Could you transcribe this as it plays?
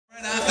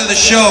after the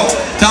show,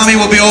 Tommy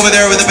will be over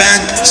there with the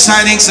band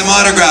signing some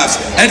autographs.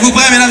 Êtes-vous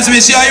prêts, mesdames et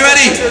messieurs? Are you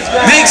ready?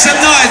 Make some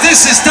noise.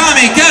 This is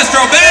Tommy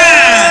Castro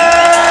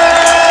Band!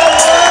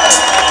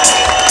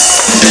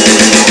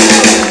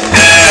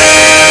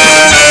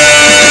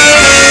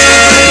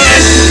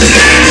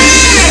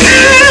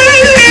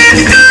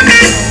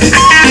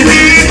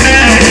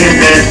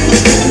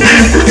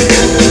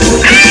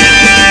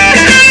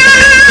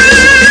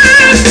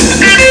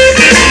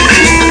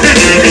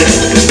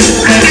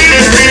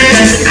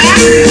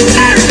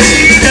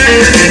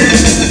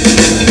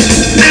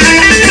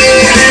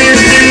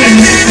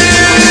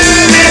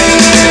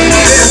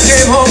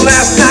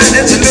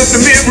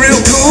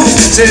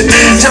 Said,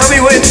 Tommy,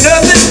 you ain't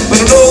nothing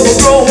but an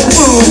overgrown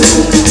fool.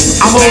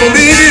 I'm gonna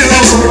leave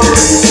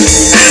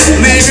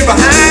you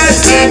behind.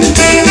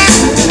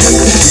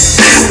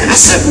 I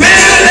said, man,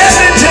 let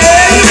me tell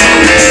you,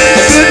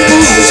 a good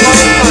fool's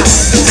hard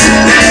to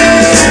find.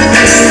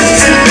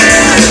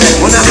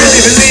 When I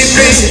really believe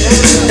me,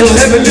 it'll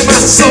heaven to my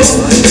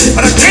soul.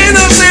 But I can't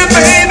understand,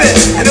 baby,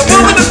 and a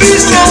woman to be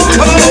so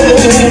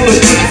cold. A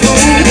good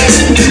fool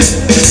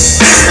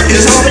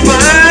is hard to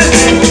find.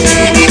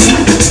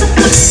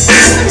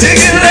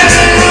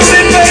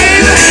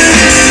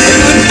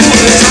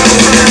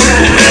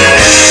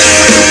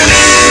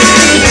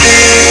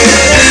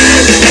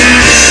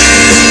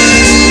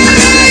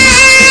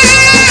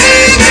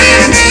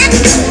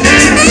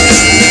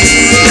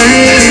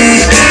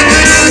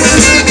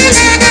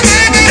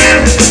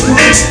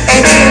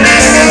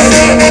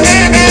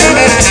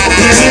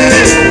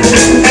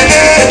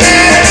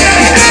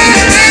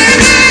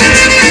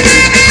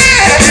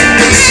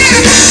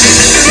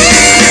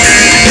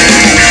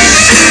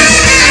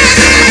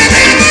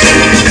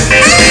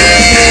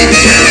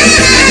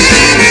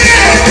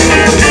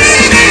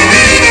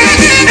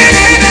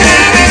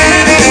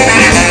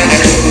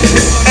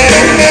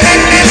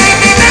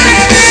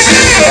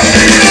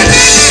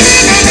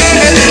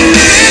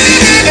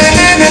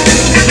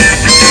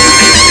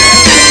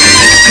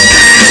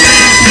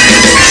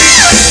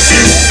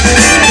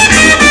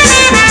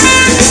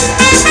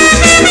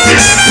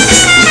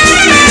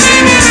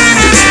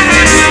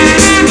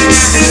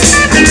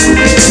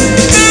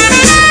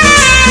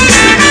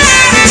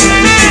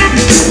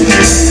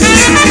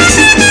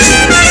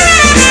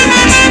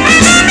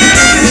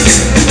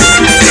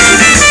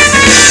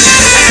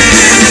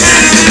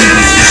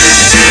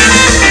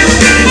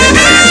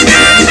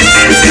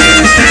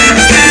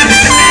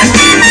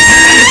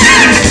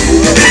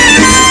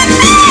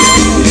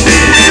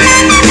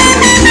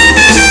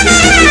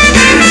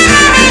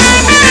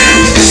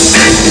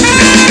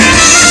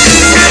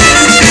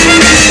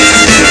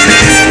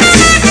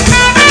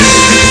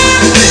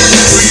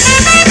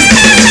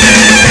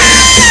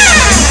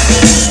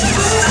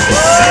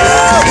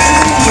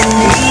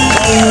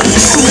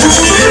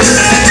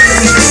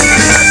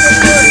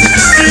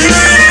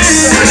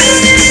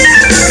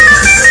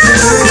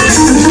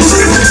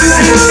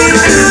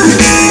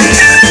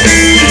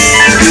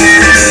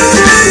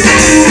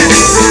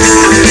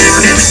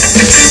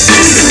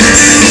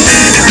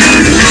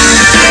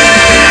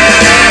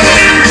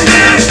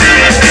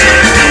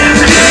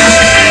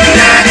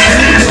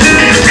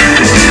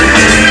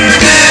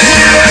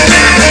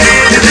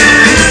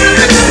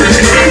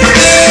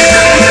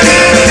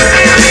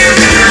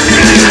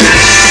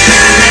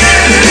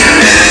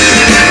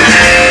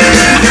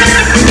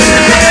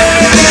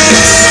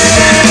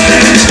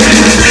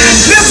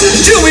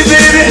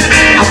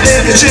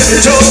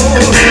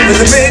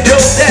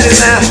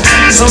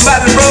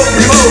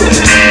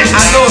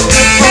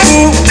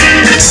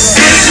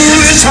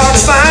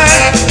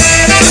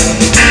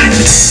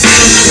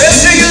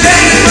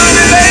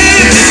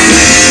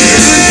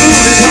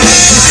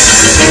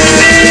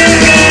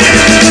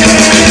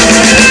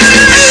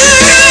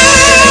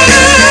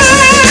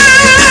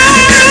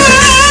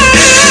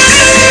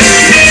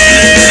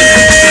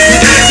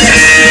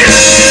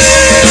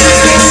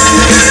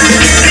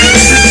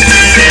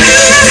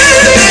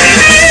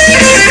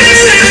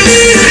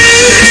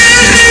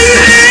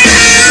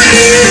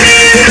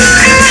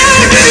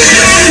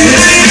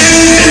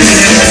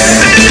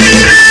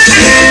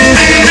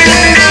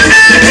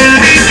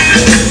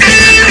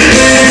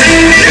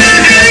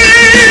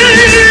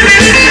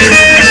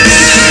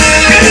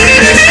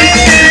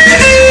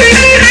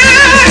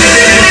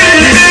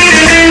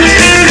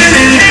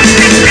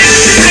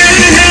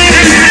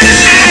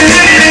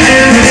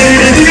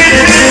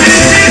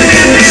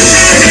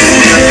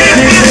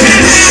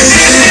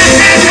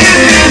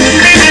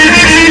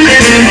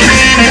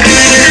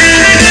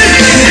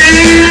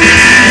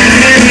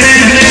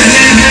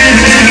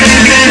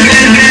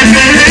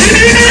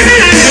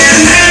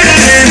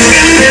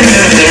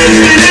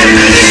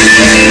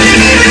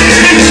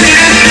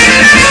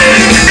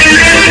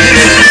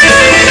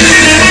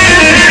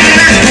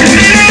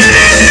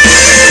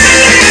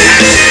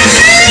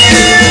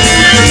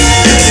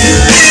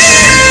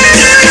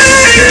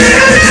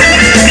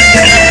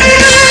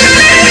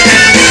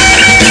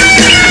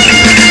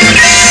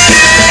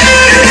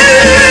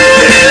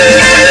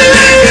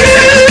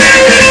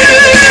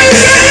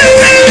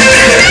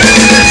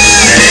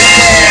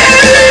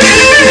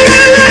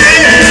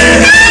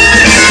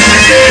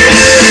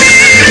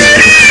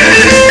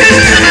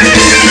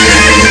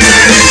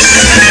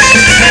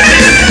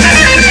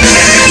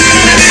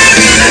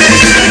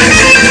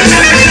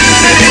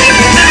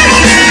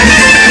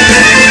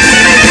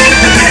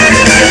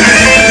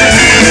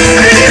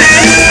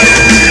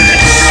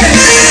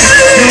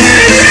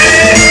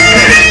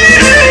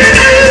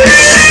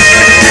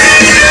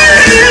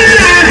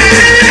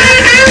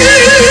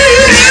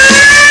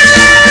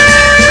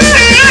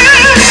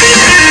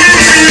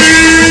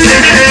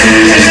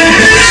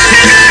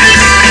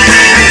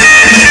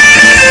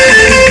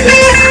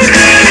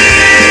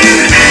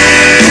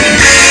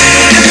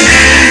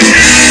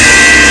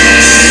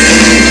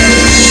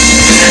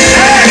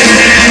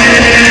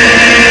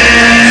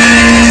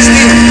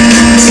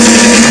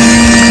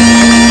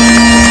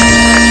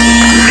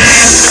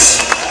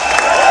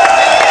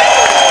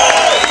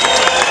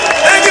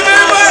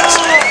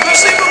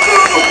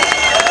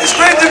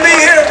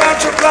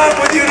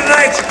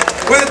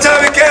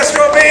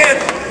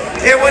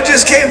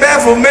 just came back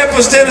from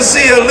Memphis,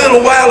 Tennessee a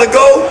little while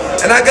ago,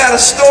 and I got a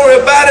story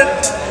about it.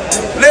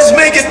 Let's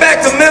make it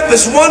back to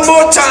Memphis one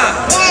more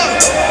time.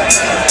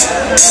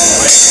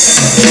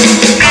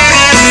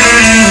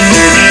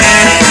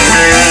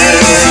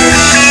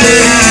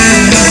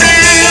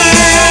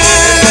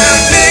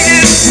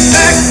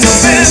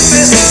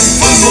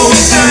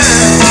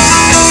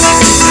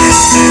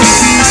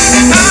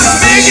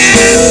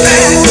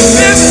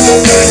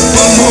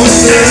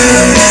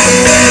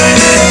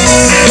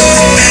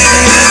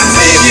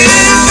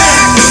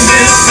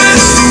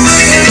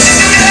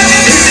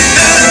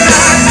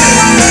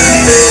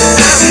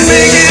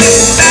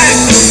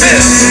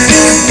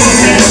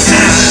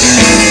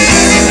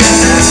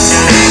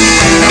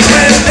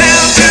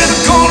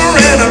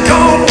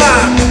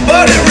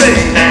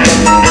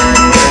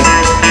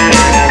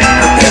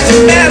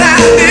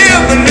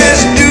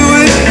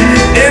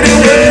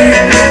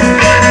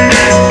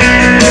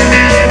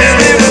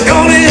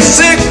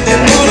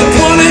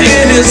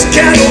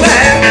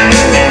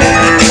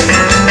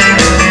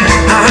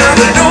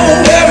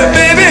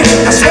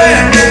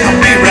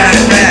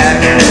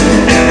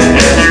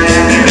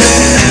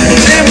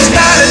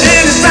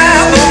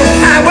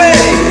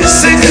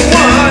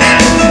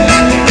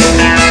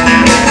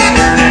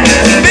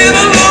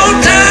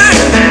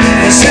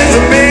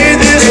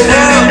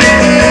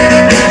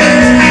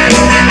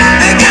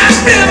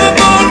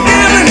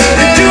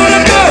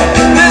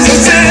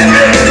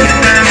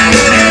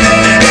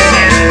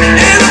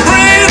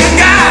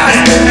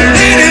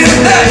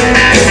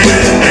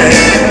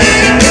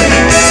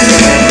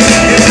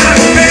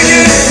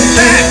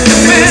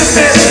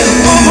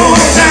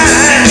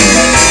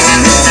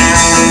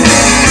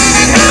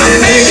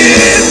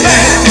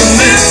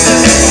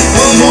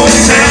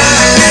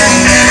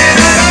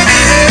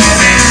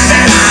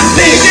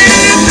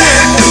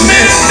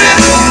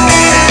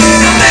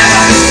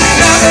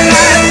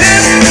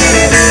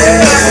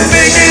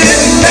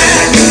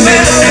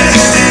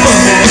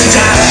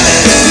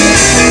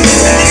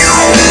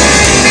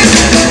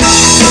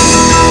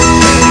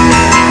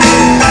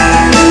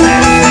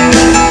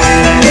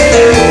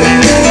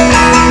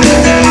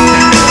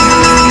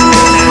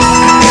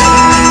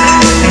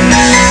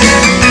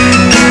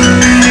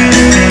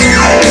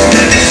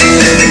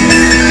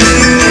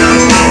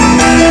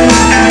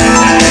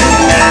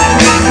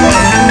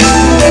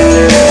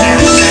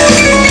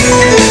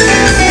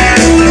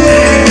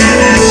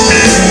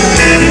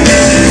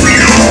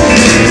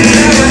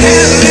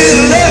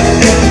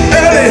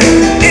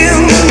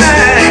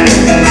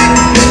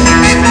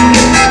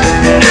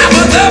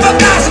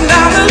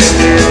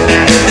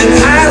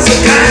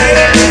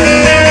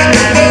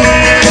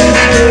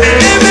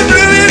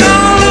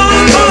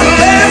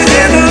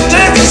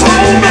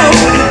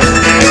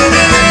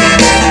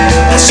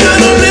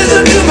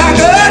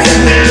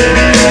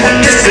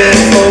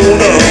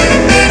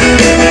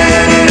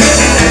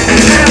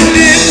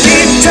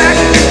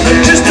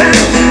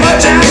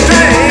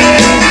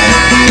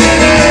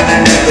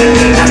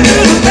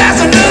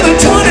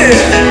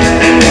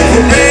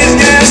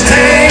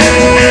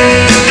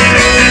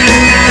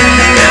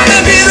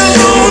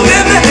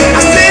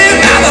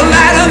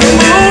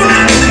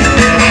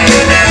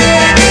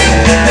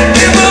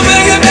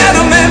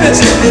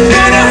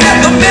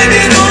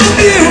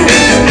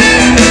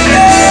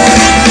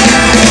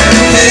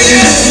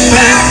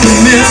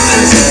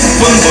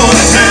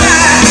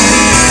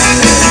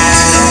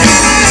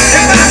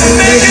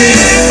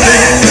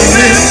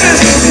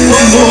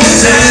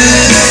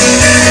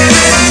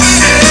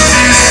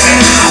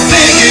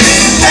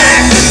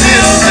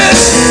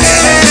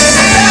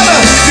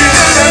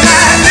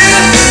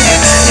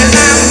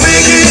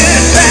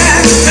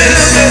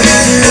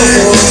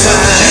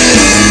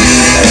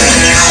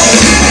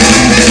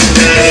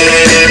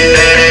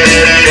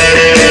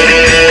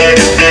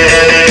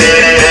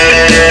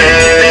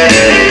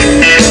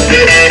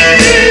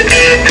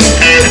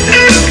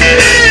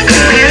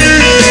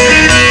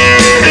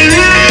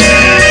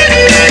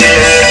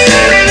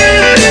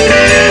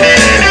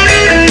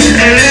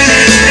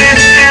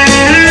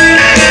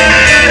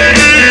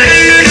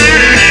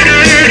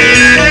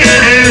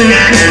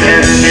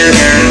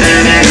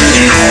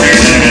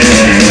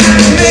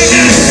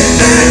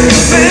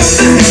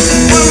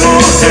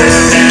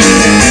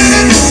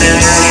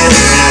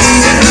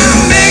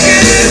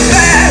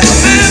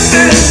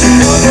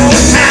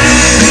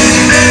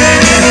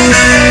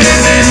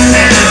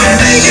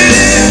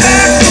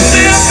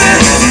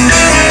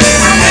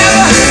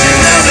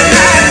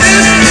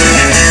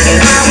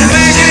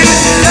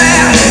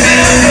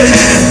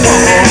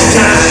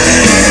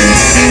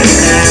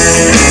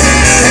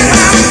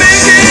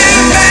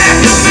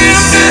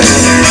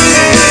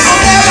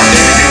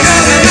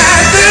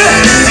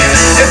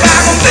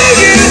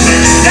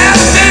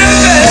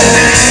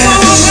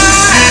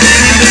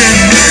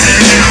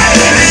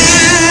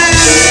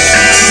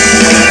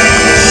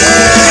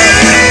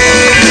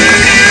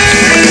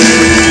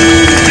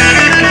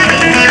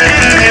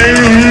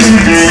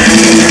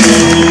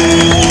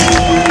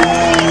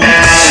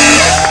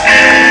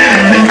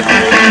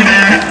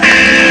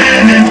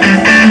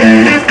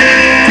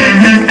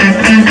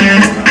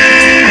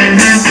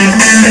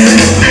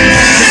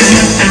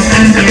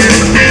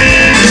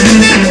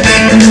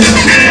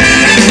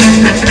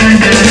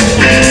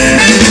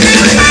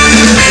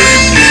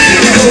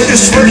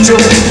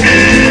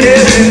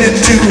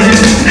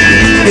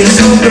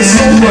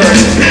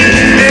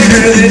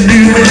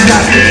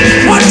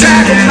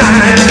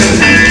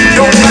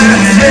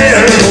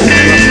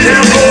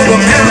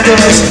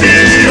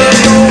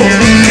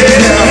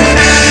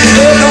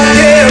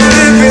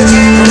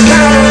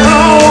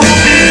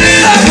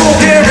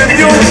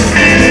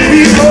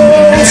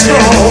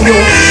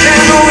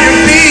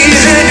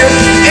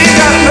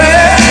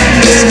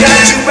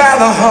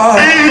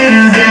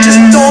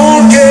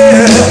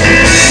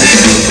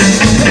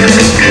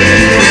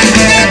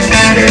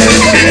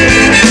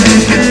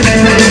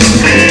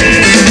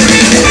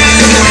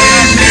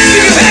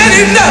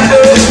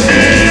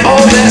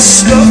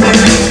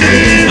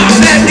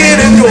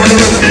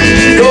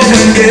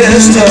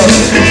 love.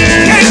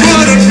 Can't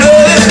put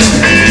another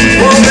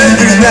woman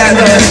through that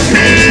love.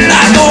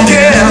 I don't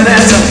care,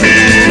 that's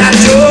not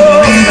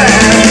your fact.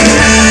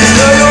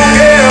 I don't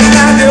care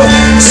about your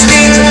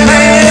schemes and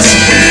plans.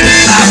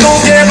 I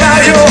don't care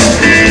about your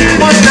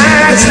one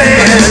night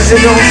stands. You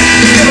don't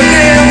give a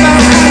damn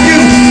about how you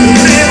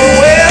live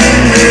well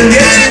and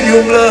get in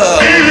your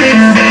blood.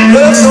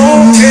 Love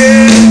don't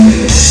care.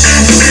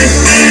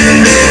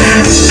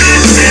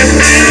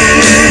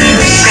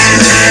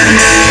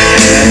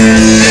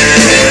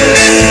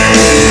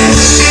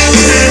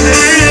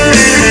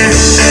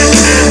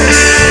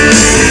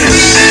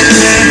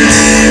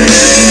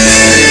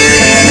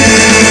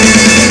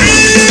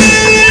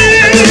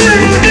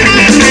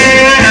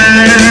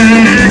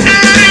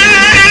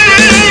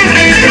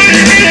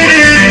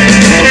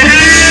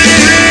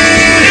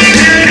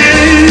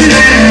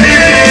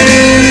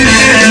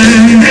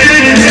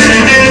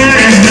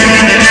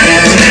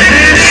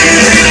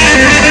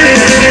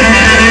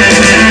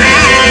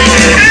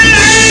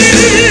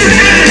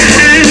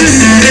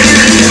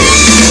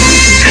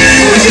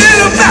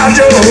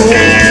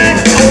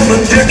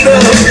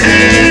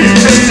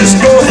 Just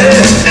go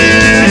ahead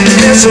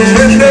and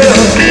surrender.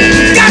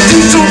 Got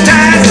you so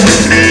tired.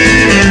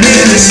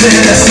 Really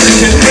said you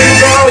can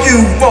bring all you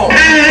want.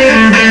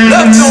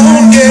 Love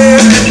don't care.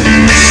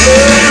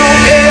 Love don't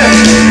care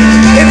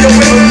if you're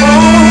with a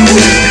wrong.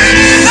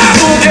 I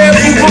don't care if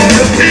you want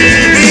to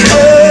be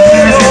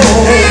alone.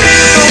 Don't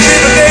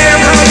give a damn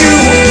how you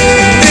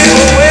live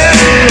well.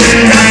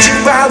 Got you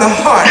by the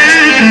heart.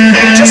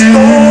 Just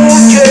don't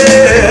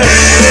care.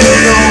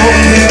 Love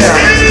don't care.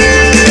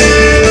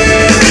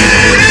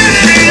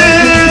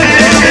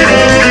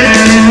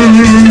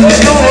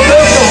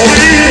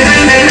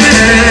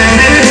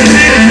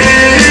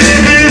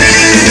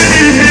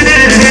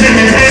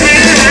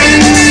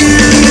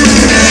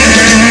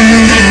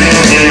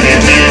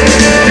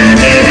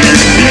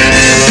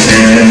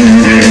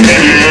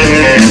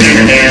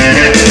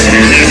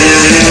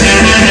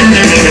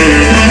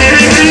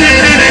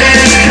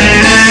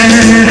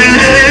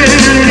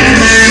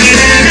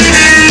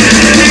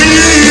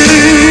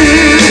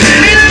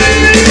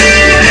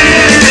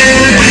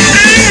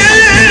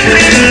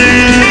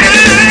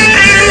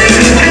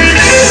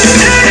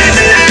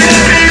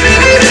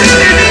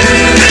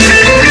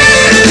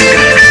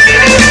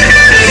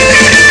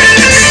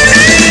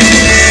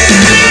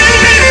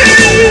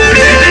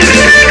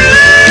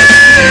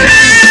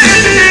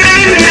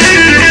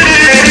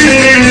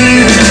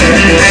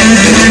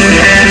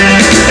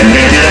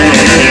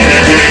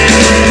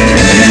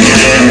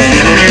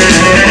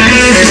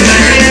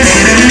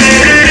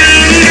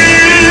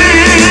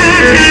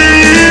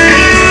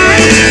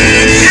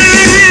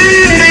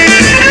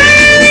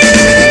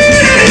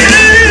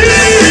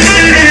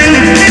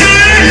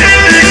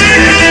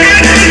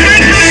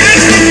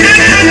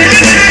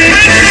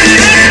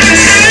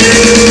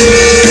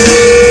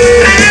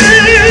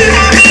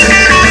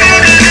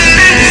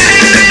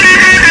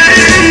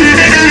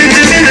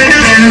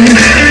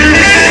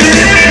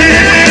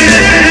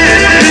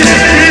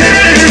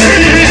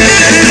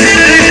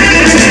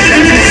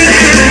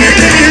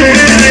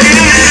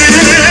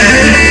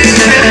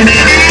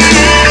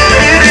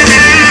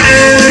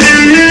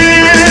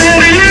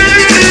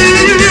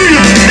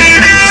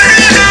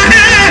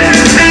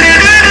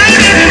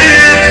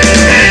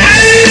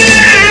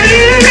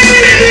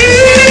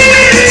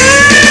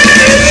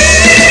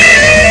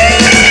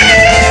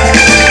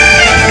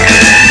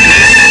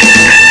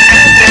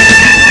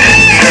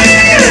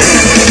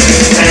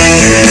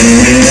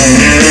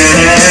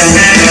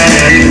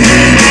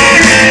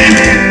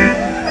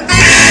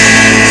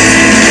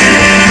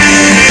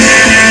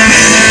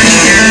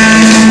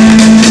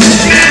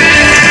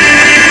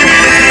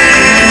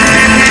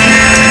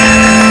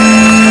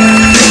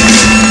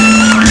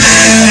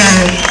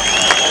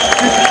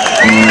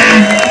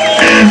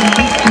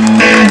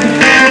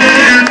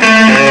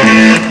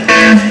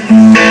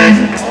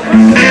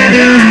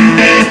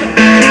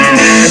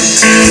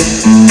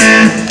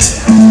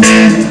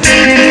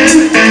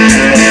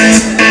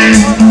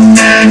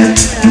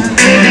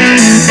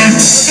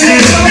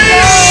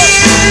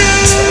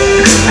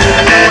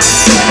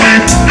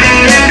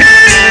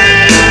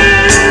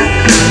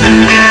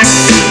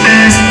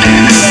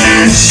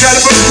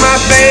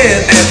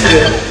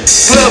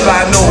 Club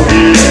I know,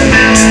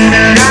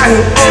 guy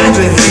who owns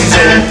it, he's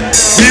a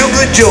real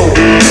good joke.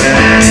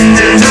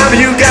 Time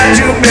you got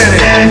too many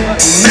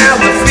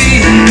mouths to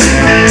feed.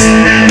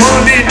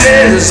 One of these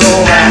days is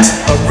all I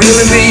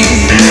really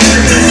need.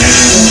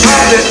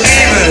 Hardly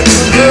even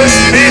looked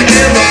me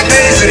in the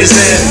face and he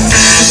said,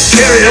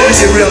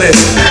 karaoke really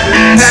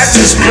packed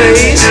this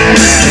place.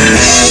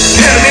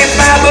 Tell me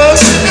 $5,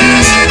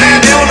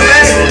 back on the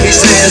left. He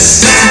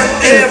says,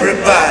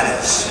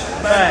 everybody's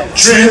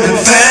tripping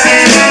fast.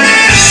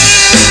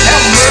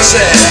 Have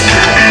mercy.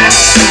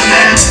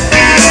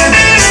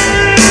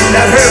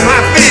 That hurt my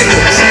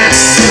feelings.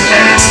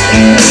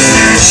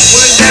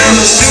 Went down to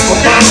the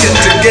supermarket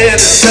to get a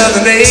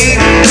Southern egg.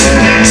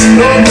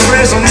 Looked for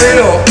some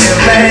milk and a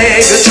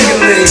bag of chicken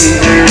leg.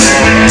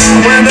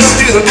 Went up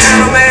to the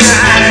counter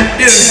man.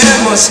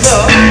 my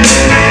stuff.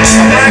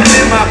 I might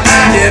get my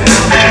pocket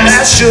now.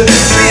 That shouldn't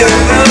be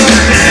enough.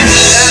 That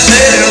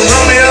lady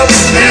run me up.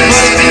 It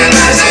must be a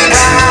nice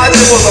surprise.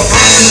 It was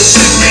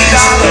 $160.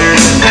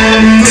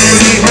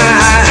 Pretty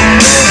high.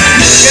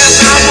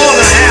 Guess I'm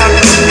gonna have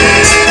to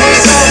put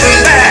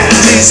something back.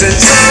 He said,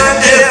 son,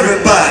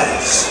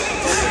 everybody's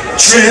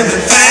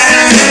tripping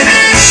fast.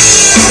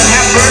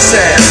 Have mercy.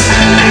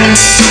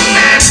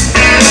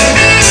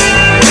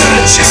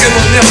 Chicken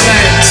was never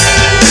like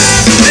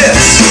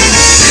this.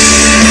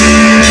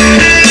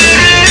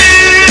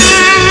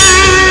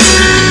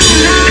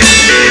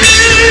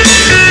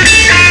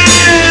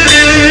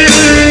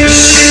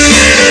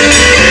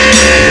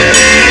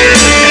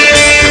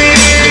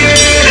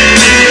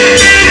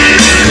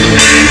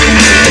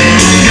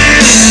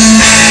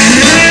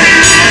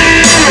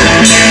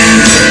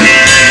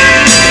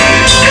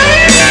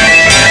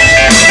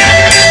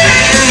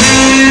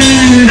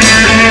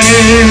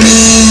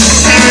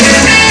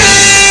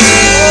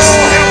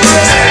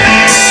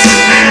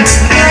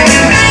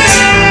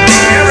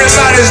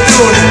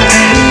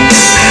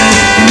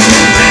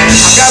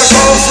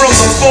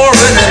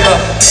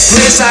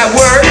 I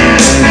work.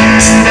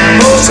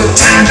 Most of the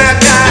time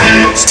that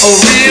guy's a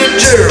real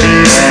jerk.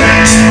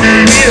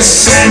 He is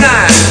so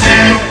nice.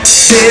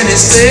 Then he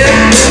said,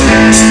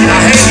 I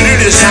hate to do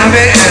this,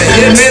 Tommy, and it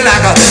hit me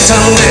like a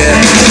ton of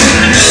lead.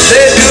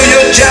 They do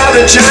your job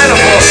in China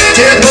for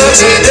 $10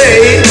 a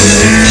day.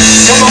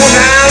 Come on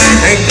down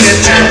and get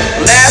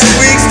your last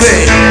week's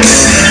pay.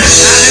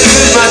 I didn't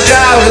lose my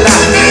job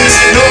without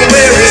no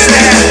where it's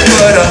at,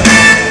 but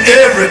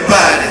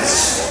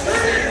everybody's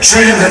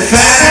trimming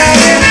fast.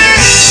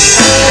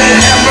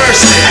 Have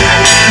mercy.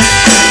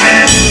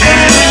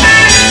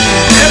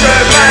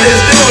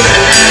 Everybody's doing it.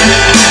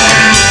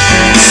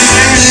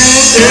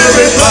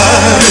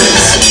 Everybody's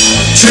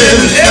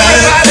trimming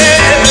fast.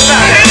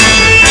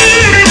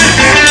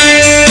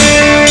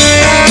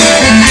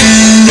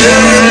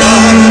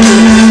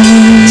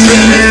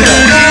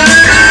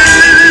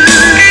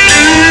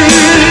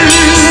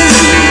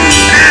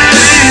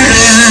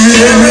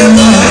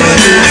 Everybody.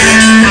 Everybody's trimming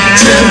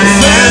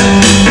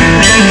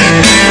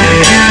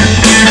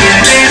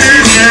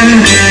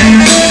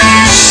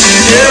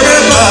fast.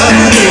 Everybody's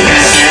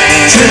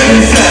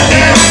trimming fast.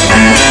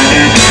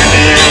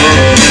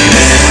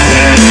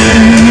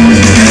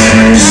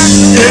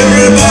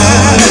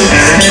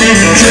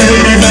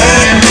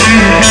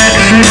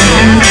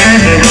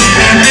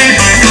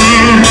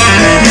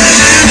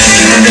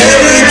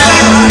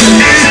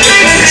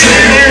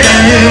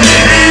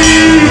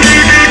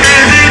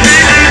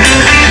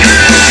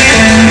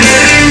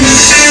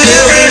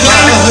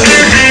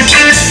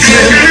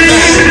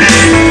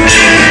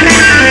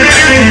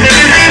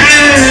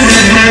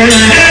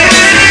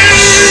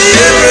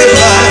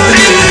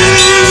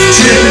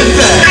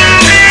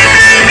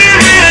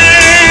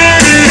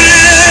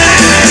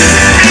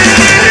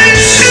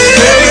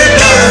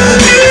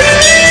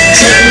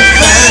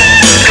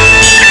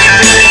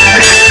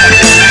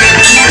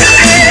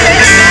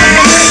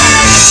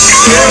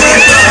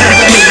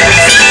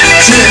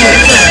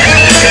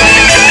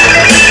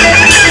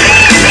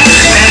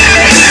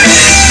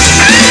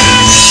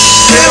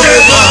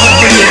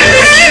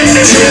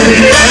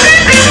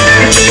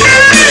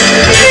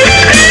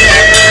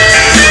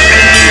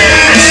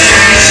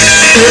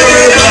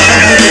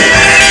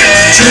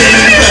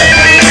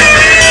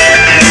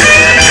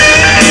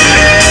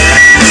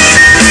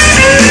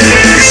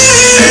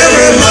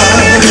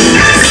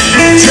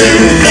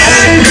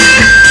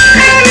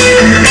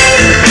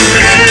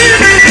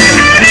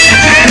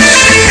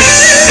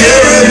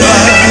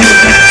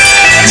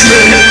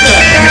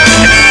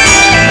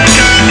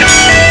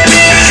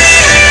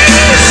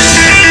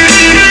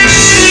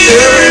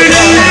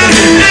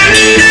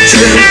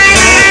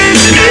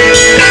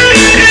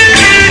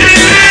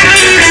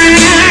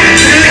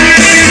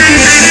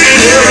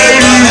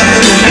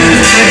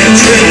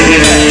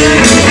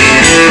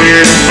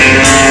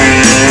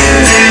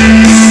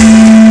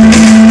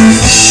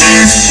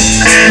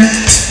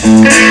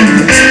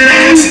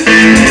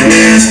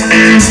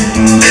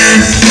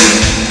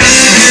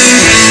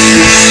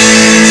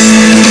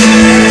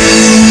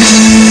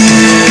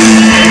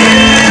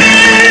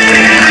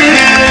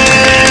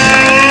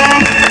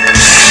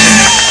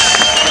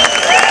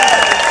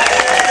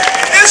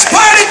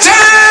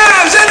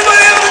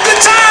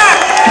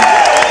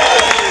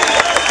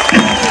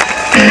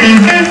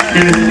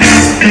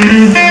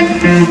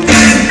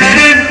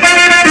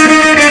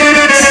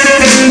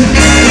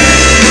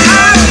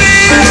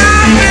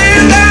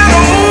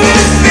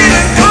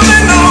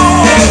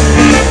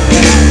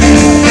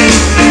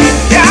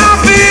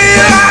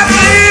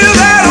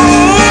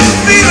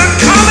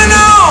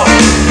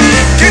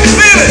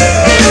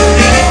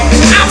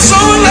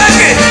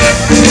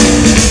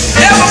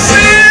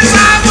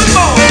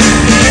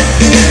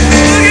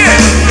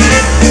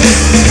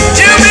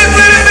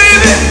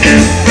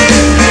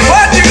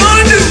 What you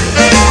gonna do?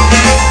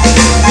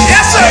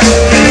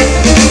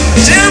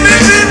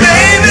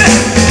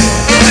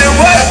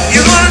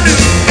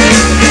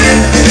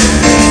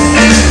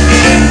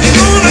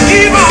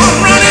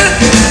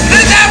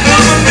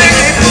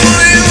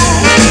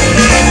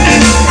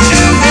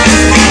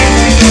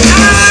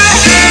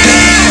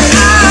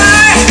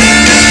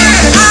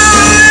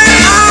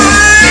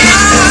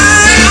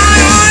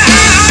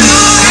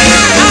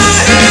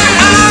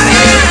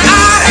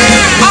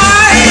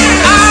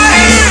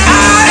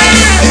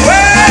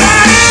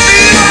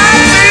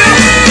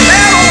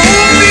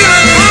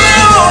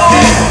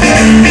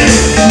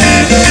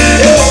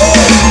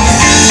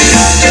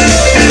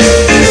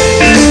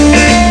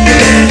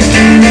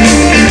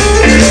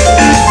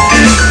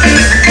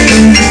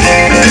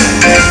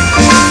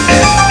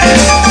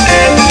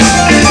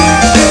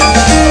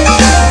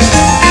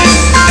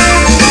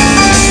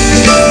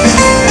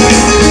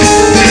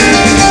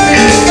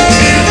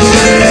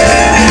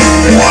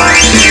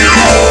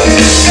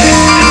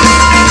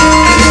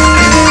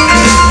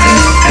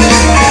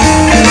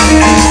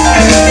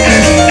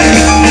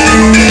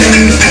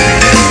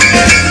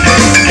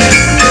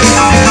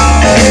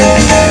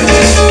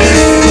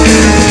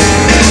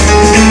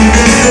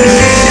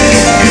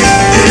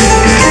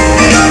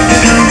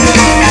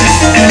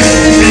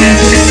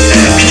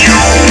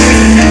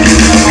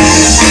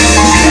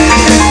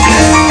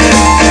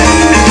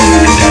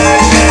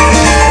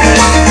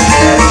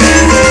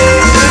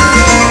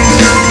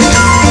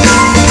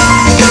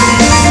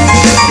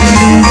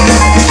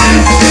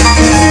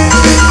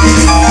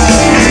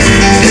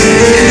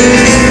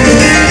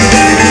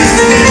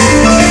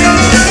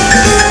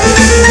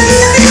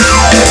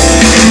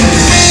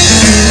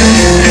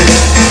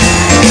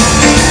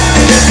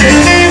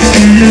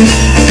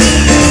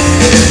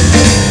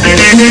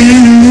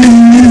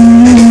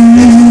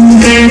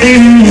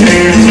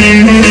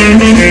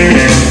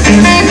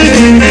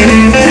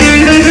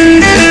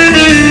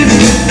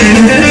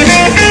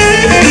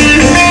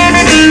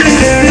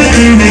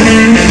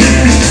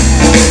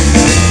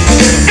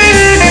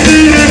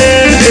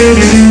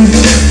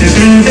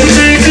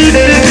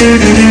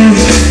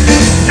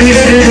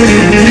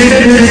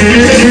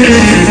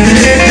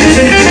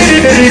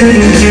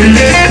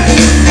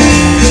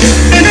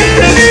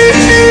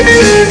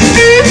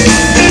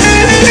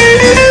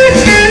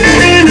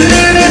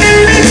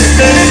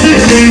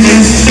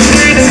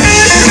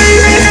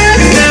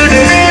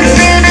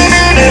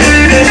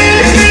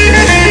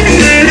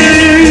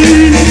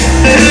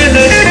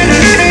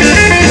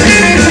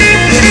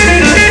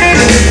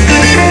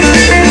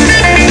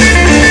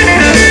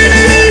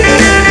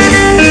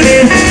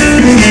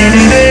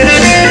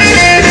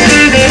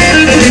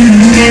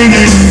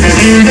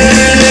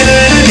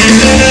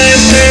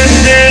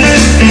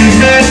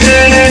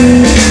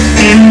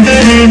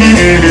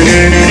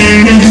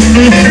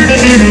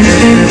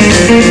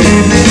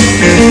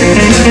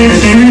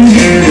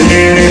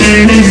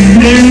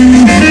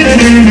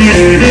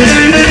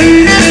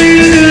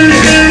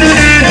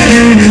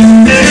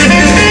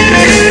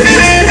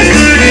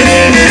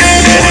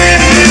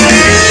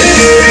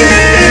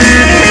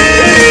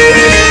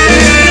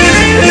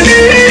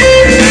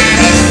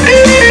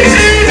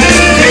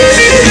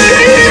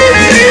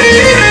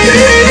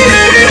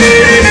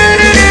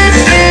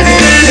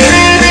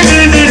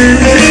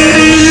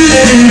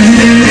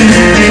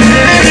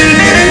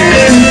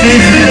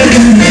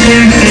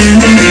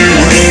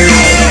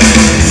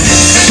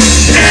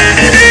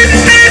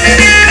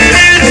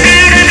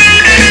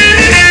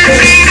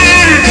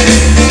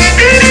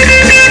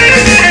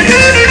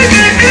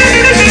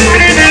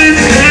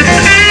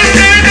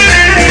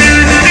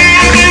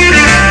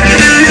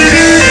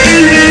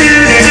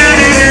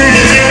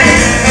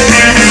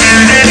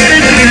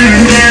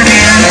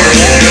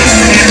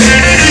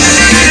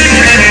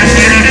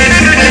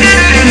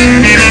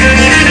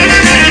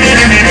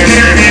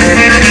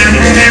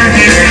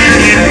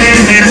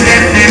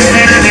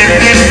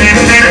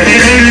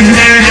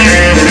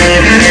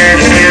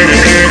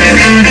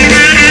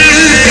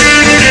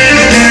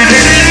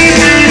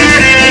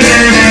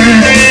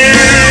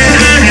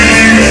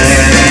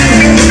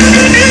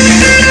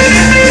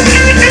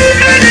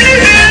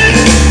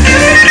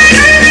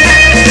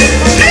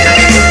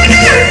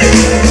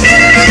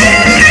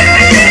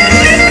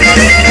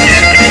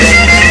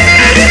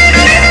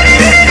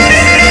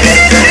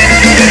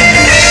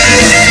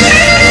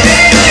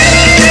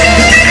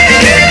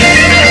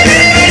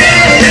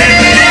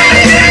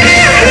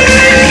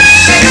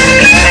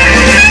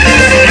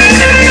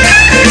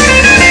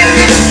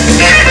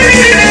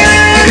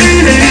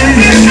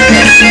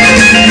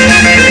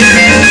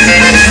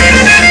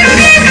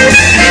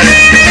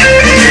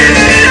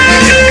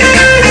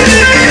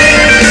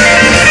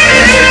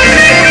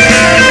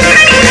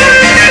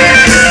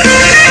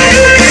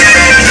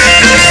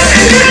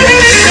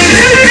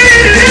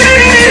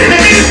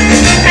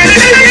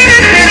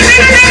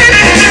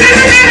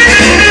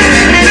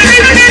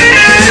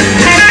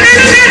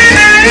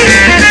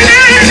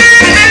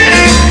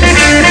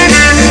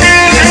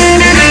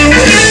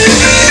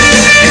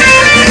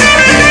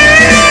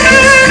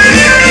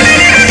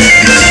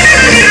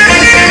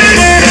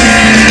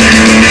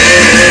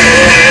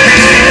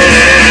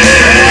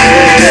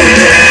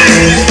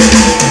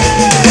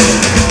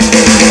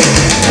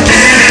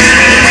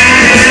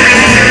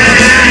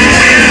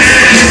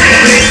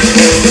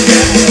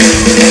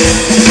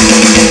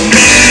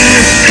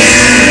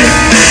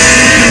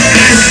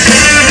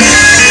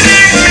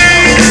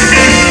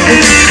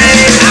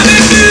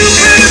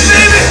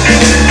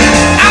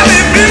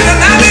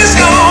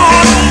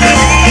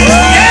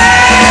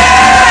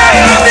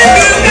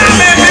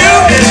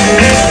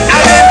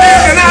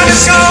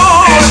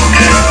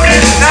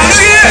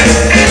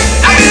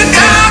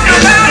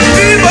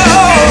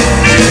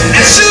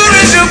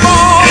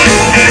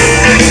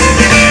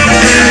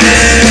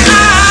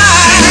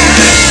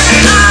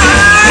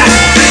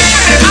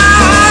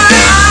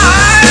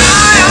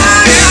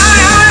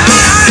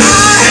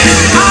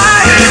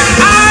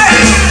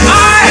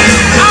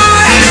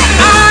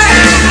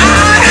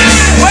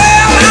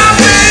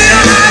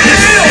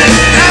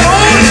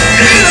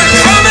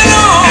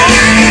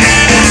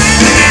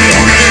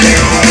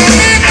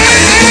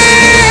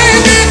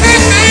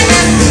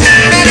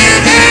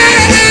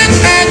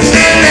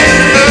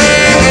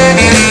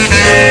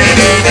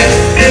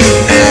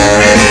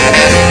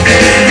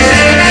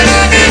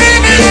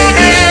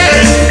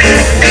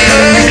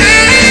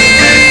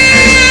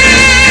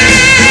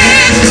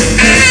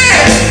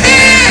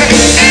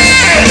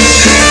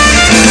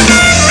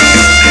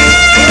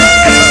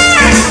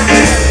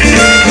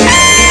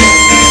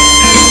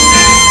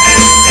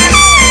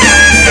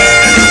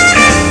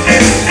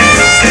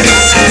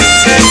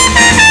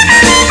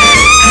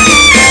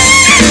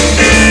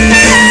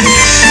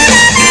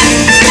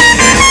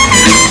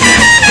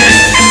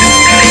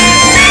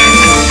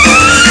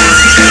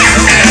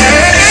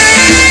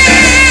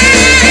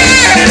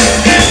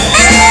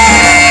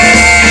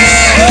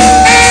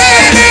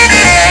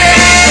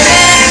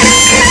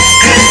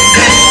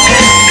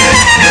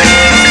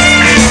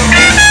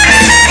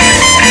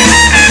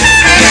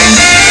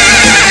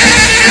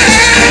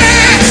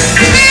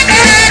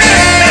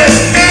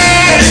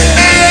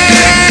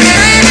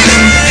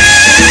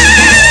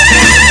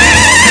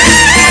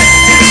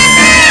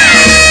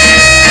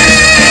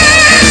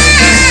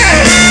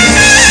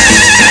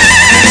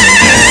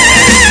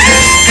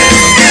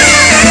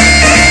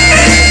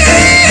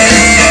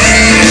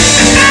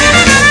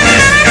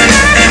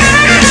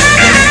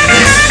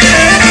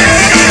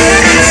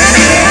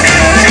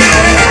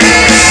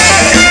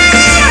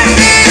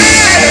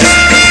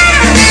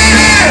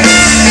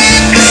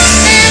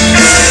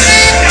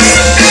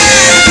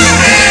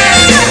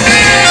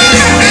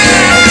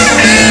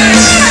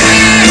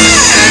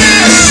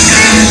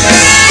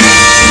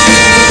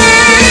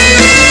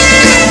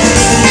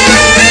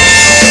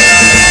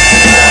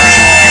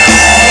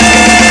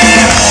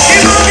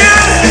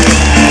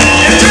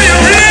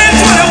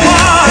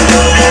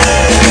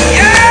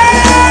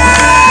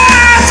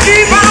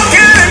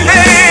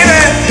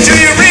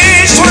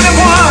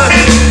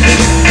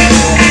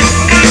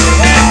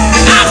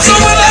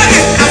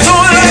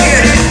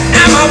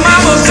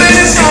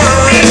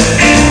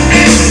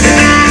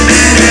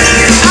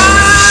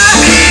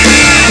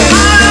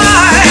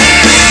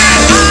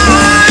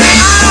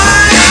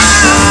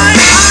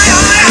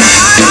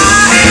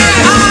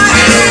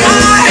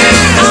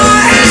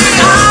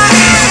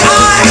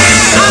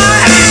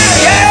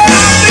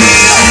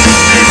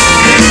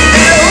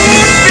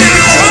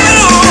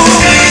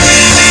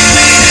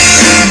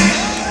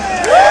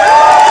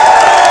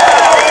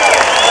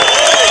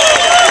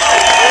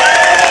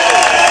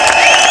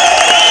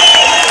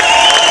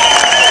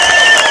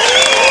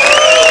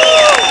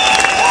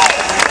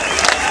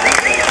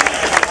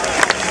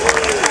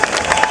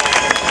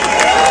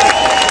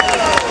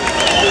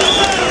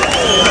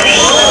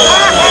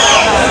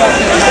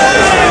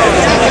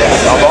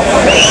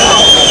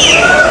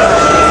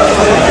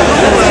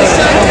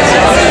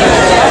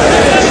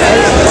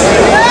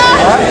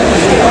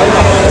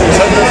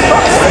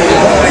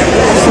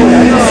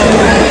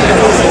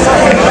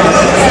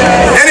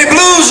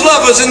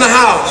 brothers in the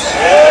house.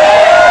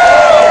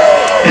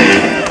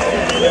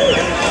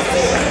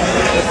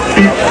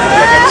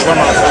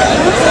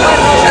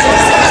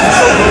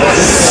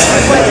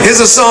 Here's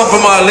a song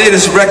from our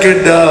latest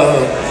record.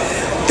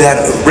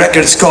 That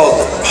record's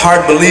called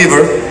Hard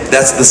Believer.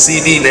 That's the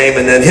CD name.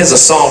 And then here's a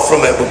song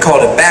from it. We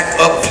call it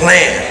Backup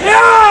Plan.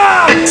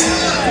 Yeah!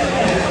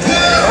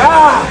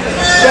 Ah,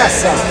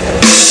 yes,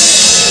 sir.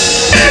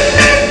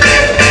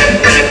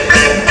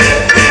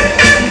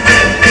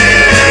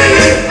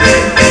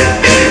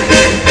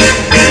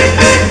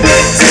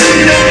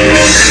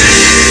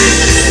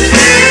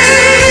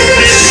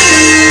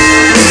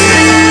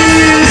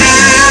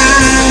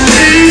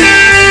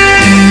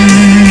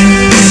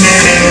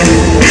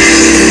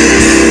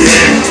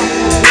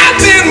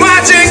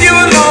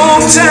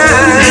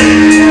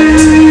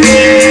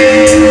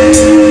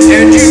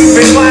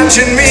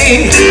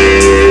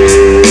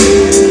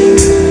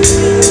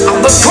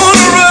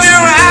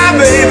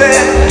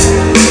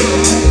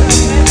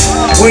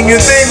 When you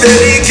think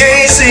that he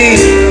can't see.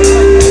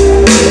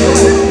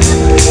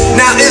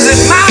 Now is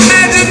it my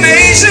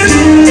imagination,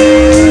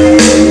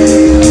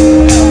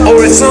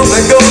 or is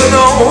something going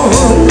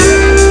on?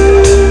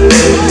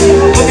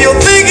 If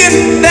you're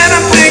thinking that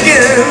I'm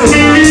thinking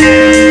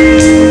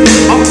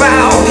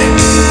about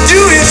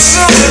doing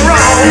something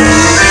wrong,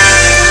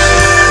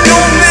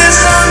 don't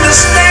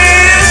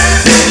misunderstand.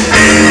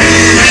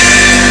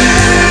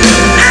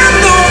 I'm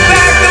no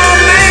backdoor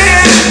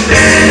man.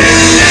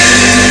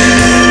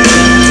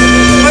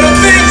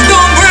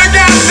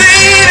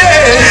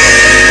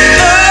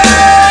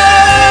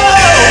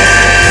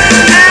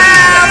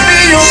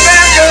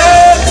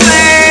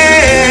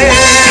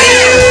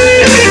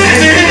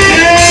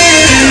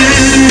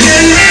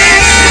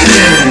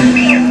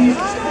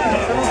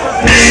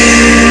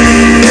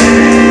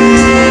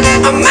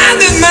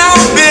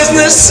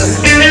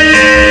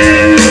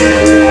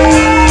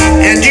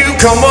 And you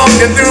come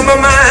walking through my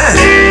mind.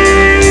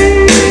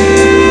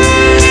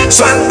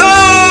 So I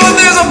know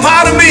there's a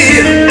part of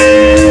me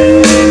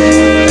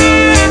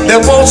that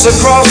wants to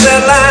cross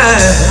that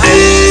line.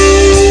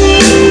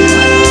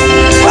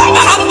 Well,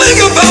 when I think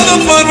about the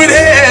fun we'd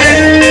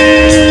had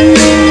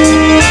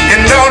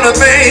and all the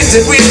things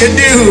that we could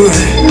do,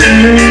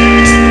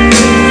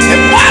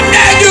 and one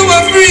day you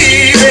were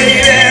free,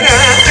 baby, and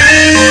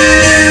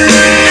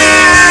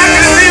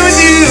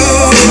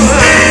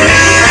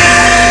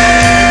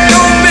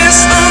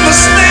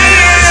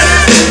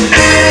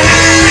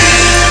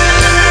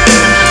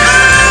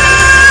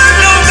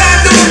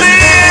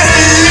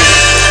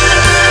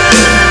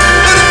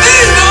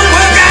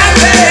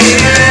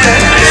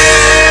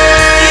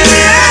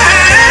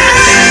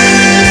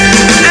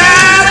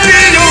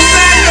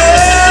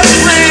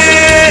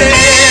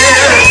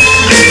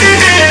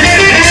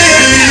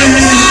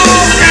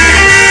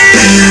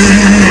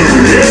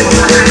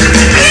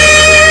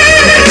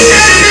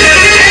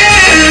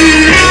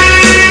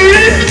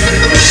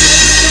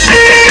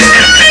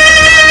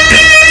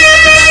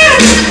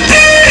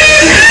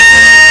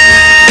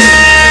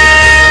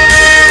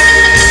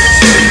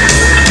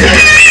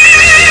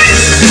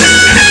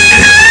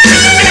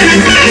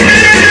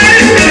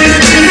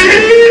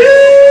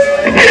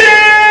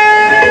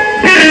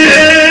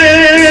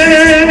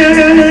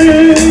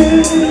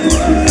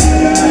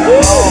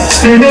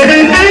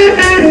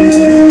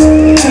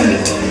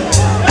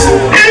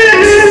Oh.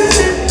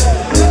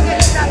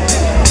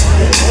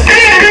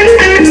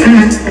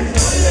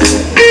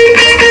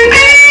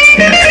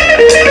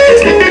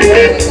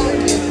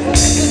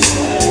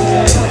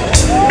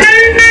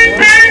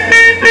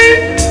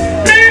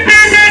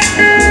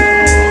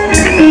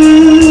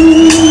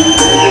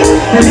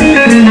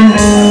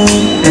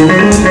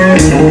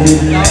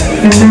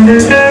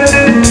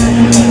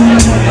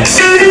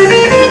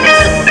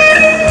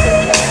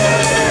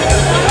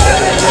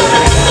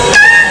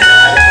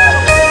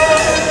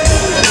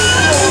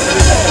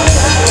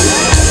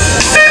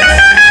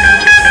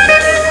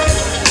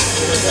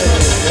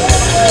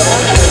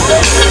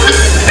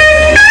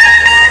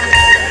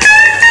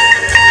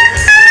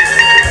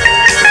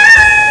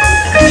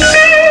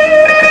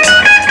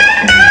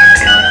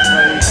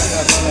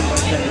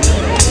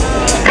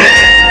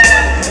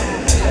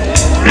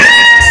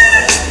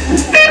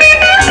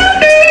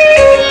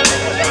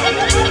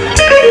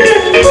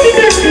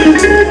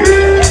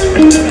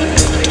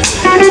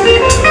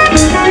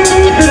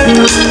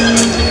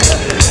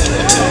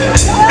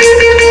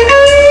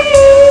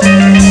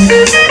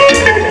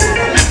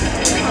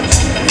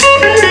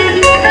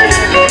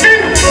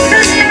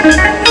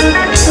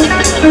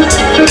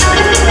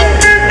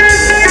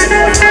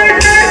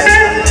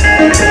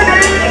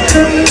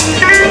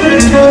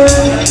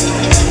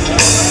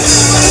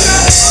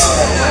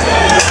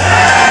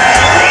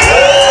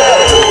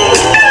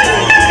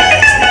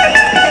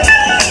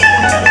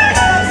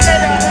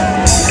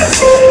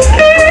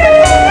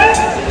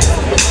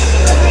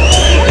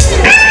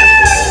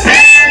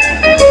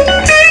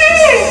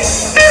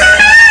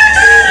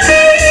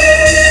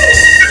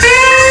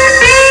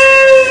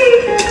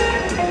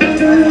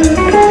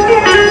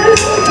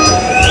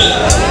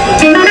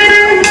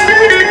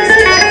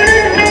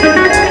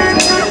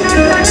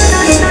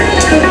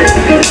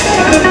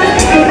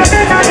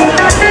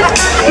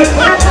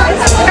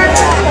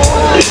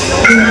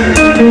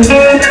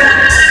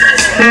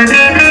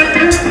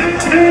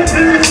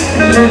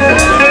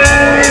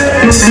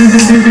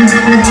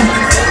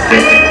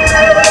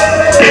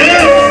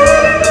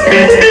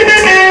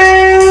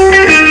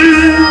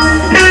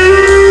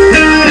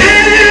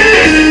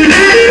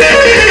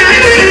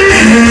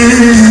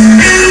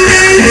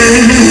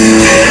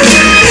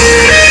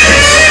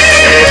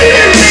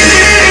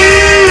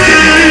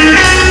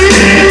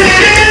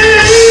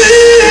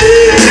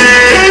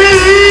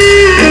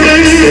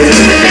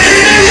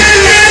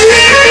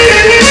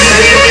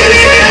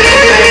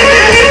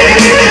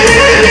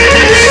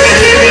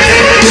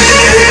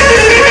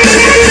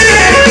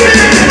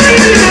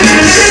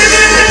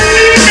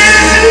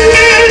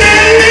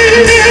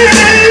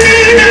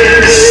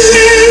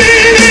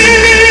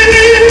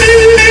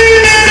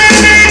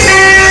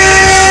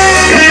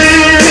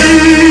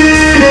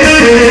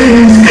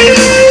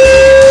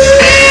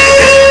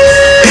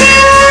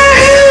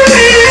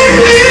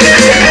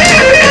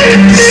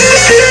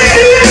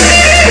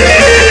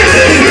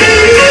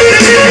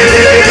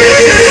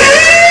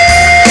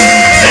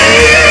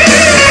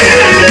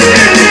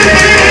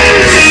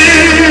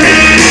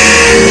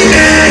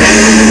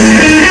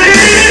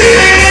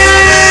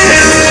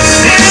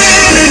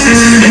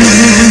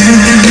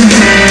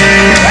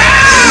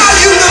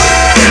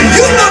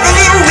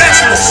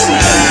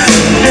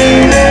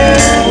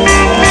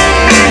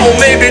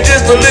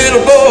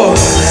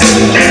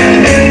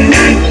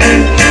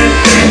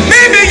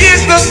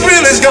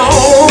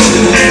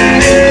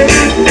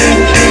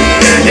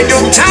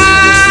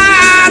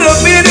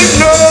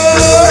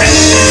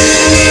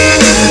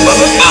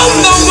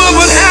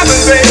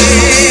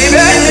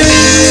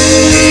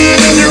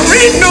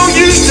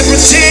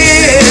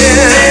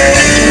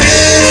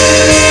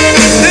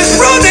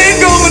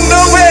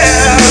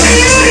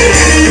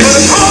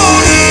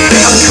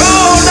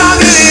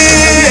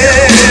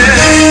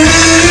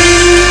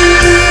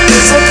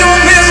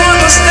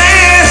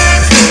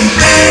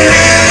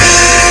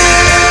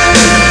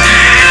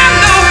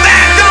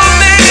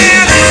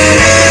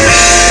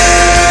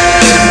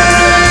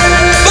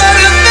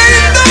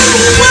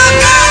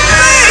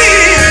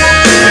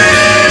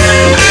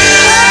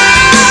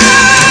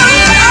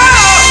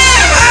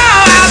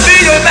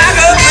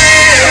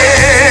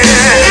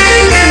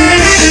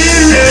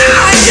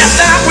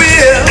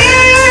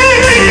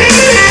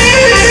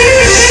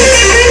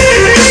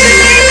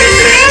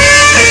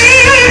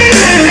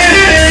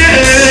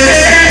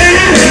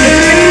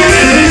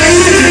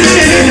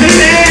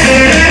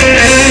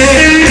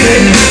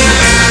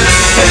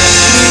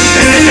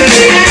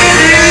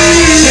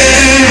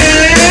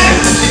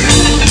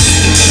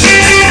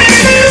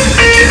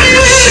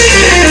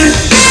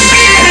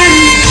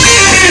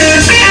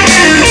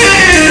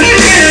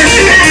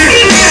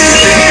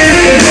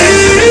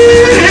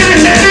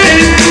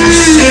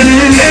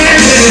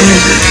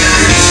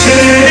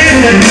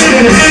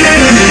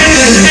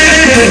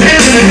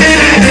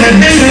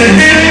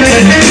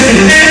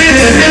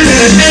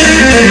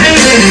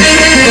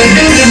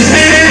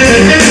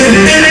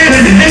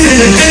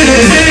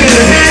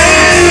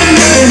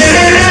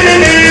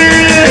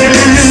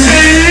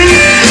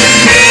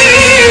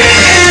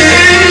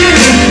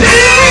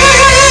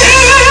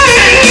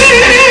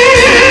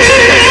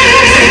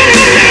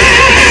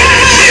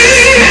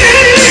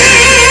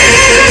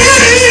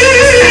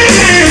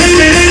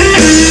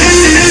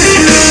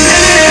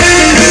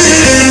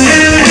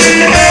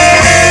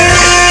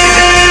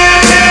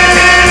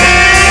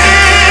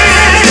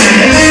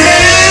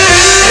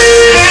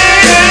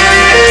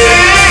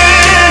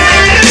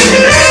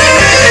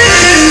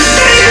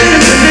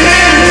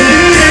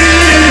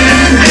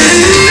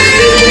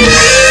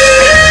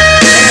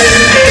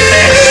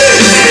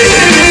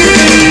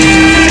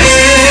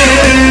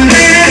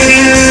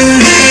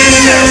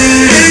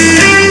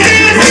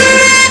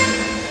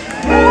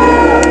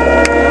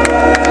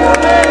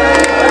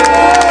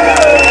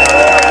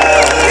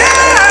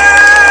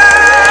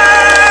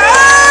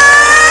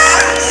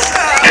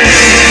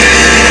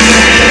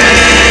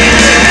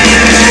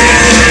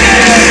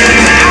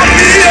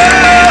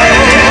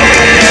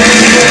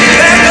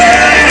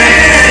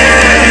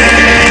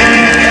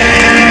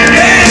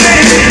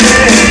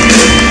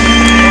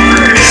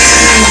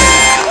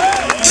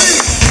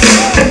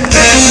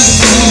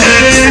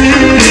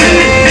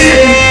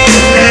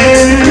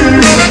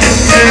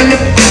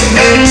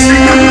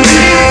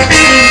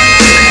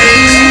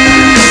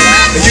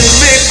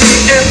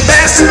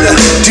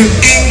 to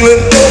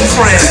England, old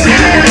friend.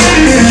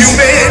 You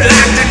may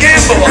like to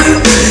gamble,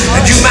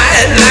 and you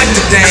might like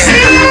to dance.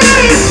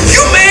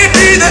 You may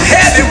be the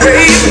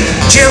heavyweight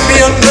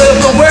champion of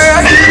the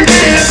world.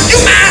 You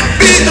might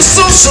be the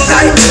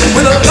socialite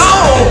with a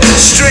long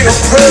string of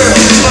pearls,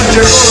 but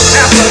you're gonna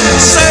have to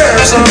serve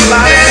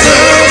somebody.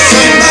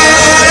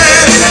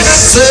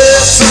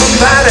 Serve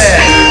somebody.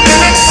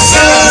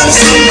 Serve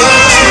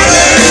somebody.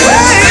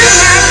 Well, you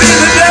might be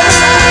the devil,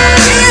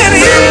 and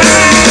you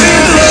might be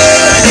the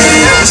Lord.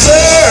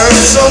 Serve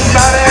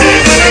somebody.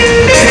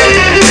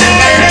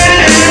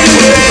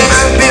 You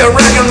might be a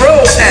rock and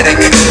roll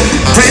addict,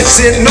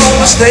 prancing on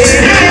the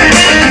stage.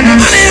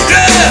 Money and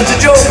drugs, a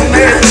joke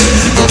man,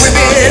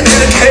 women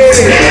in a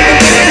cage.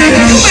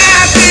 You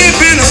might be a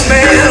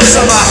businessman,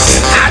 some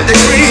high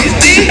degrees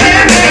deep.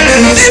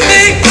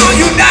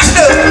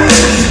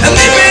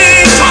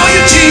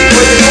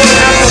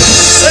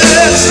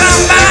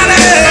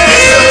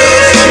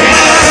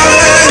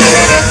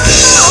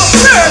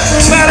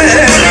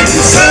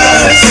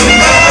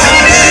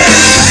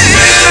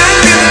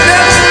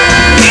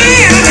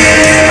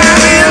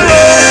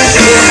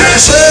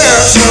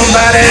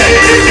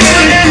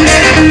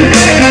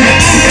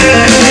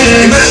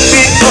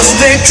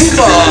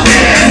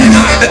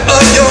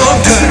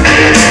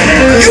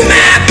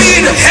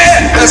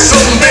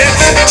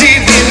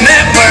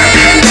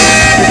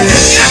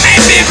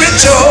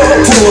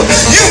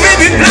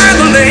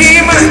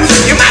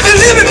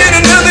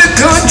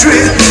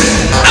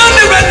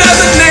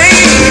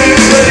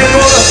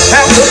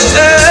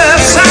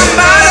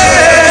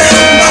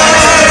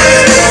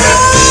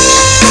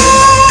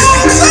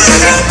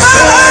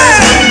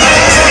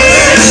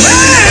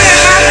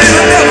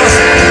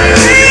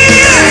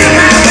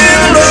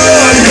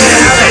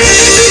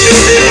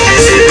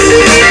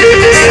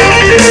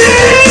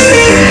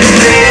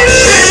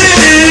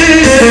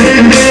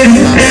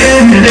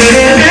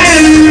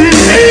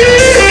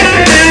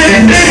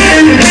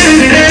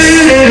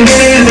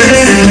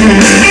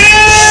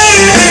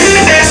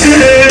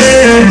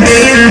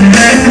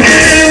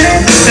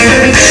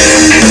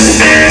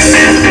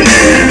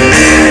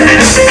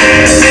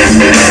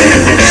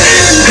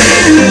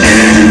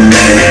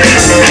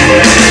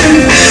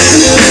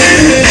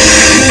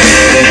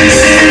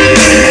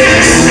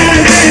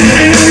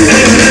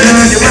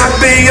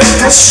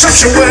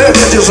 construction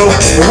workers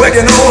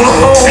working on a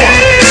home.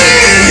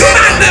 You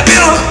might live in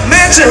a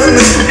mansion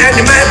and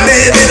you might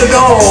live in a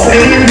dome.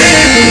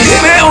 You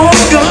may own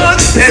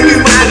guns and you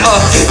might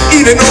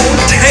even own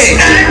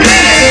tanks.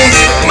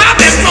 My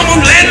best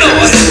mama's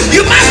landlord,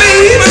 you might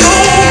be even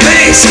own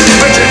banks,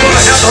 but you're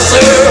gonna have to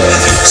serve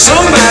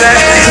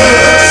somebody.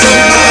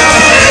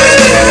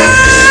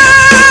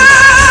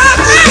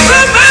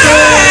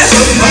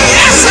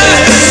 Yes, sir.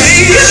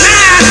 You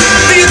might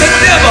be the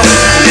devil,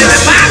 and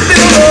it might be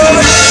the Lord,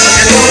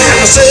 and you're gonna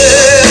have to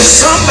serve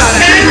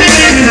somebody.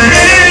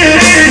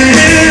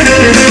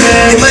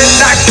 You might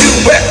like to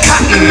wear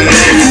cotton,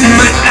 you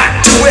might like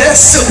to wear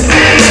silk,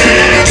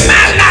 you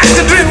might like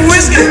to drink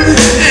whiskey,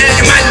 and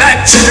you might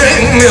like to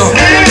drink milk.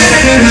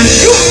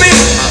 You may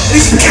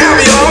eat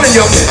caviar and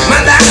you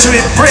might like to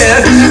eat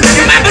bread.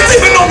 You might be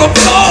sleeping on the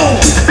floor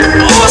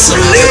or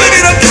sleeping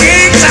in a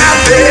king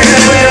size bed.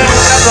 But you're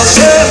gonna have to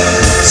serve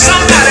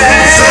somebody.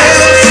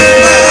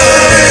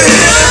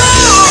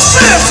 Oh,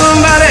 serve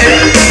somebody.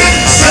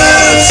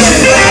 Serve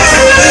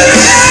somebody.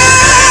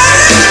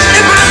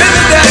 It might be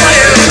the devil,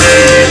 it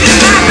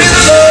might be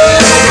the Lord.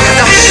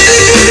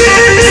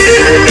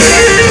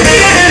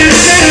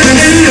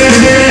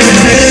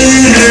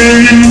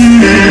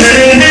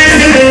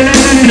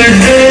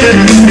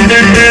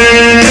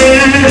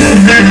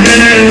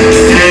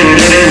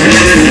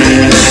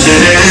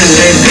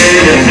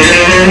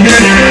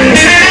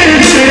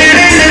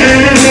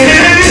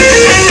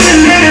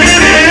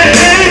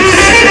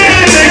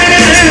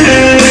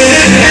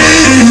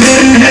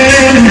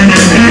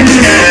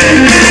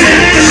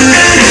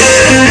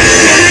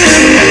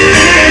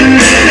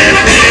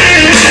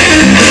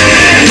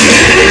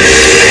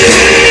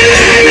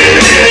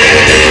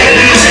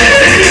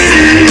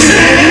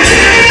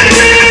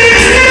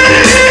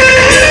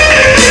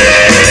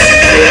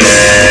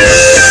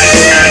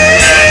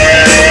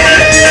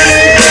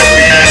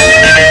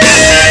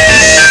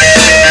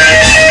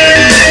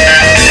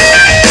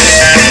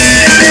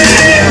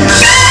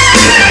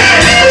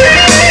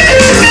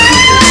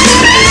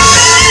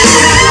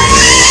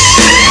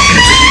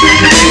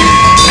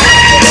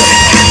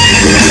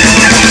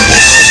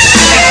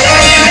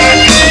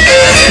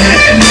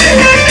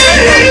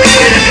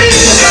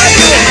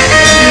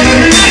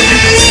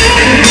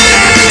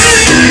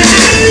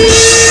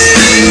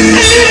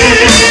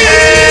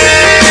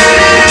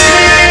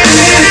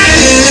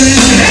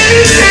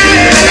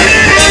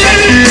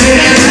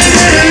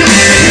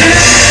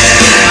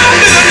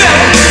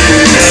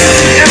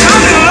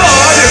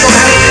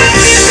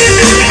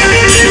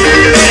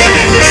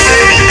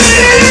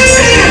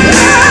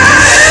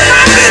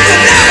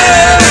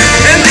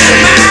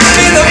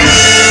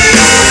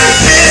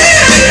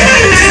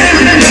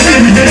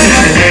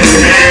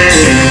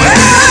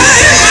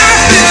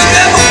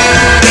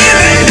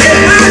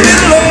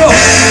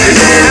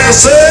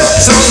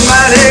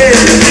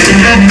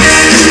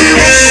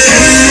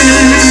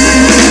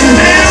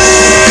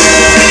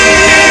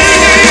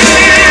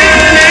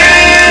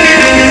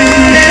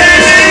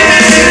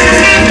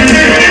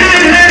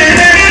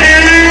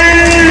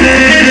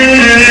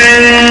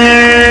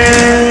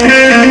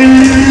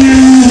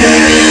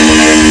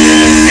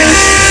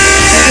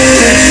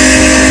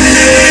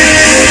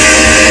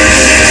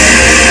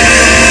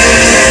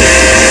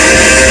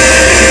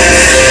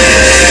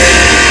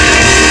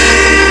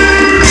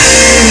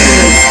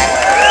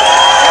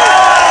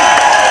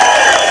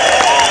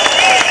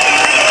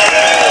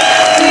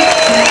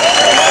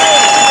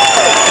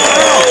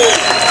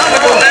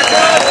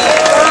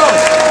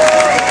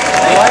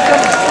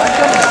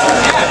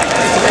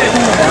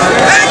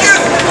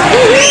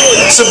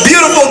 It's a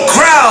beautiful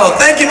crowd.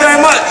 Thank you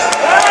very much.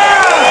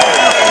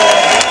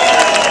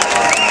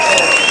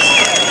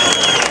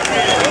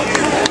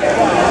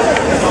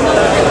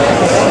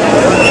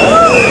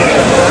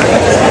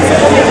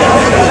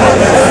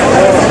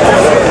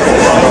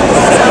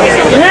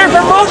 You're here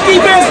for monkey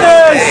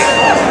business.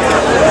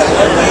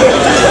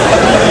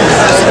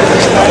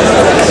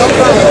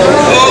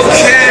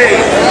 Okay.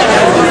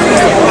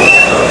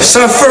 It's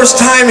our first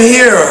time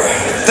here.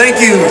 Thank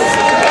you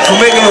for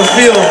making us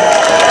feel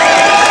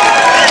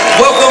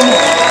welcome.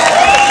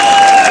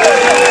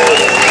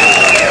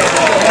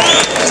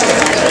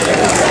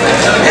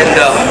 And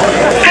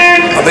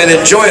I've been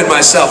enjoying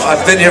myself.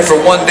 I've been here for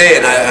one day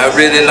and I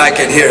really like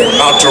it here,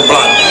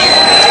 Mont-Tremblant.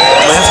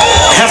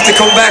 I have to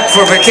come back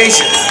for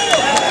vacation.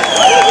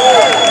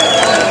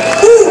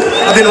 Woo!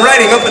 I've been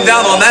riding up and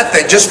down on that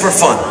thing just for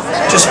fun.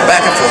 Just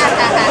back and forth.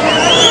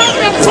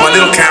 With my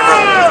little camera.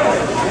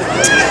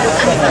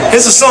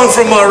 Here's a song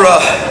from our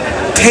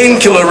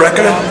Painkiller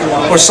record,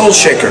 or Soul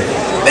Shaker.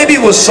 Maybe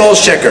it was Soul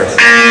Shaker.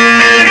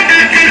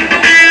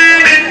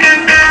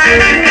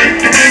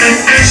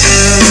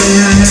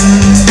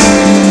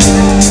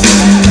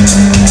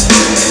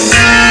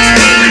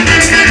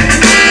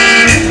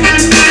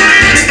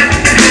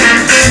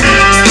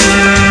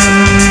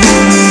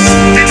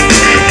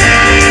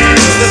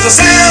 There's a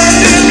sound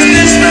in the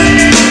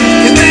distance.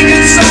 You think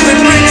it's something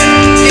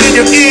ringing in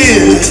your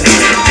ears.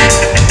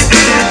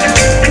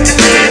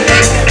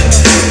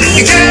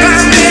 You can't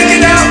quite make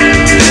it out.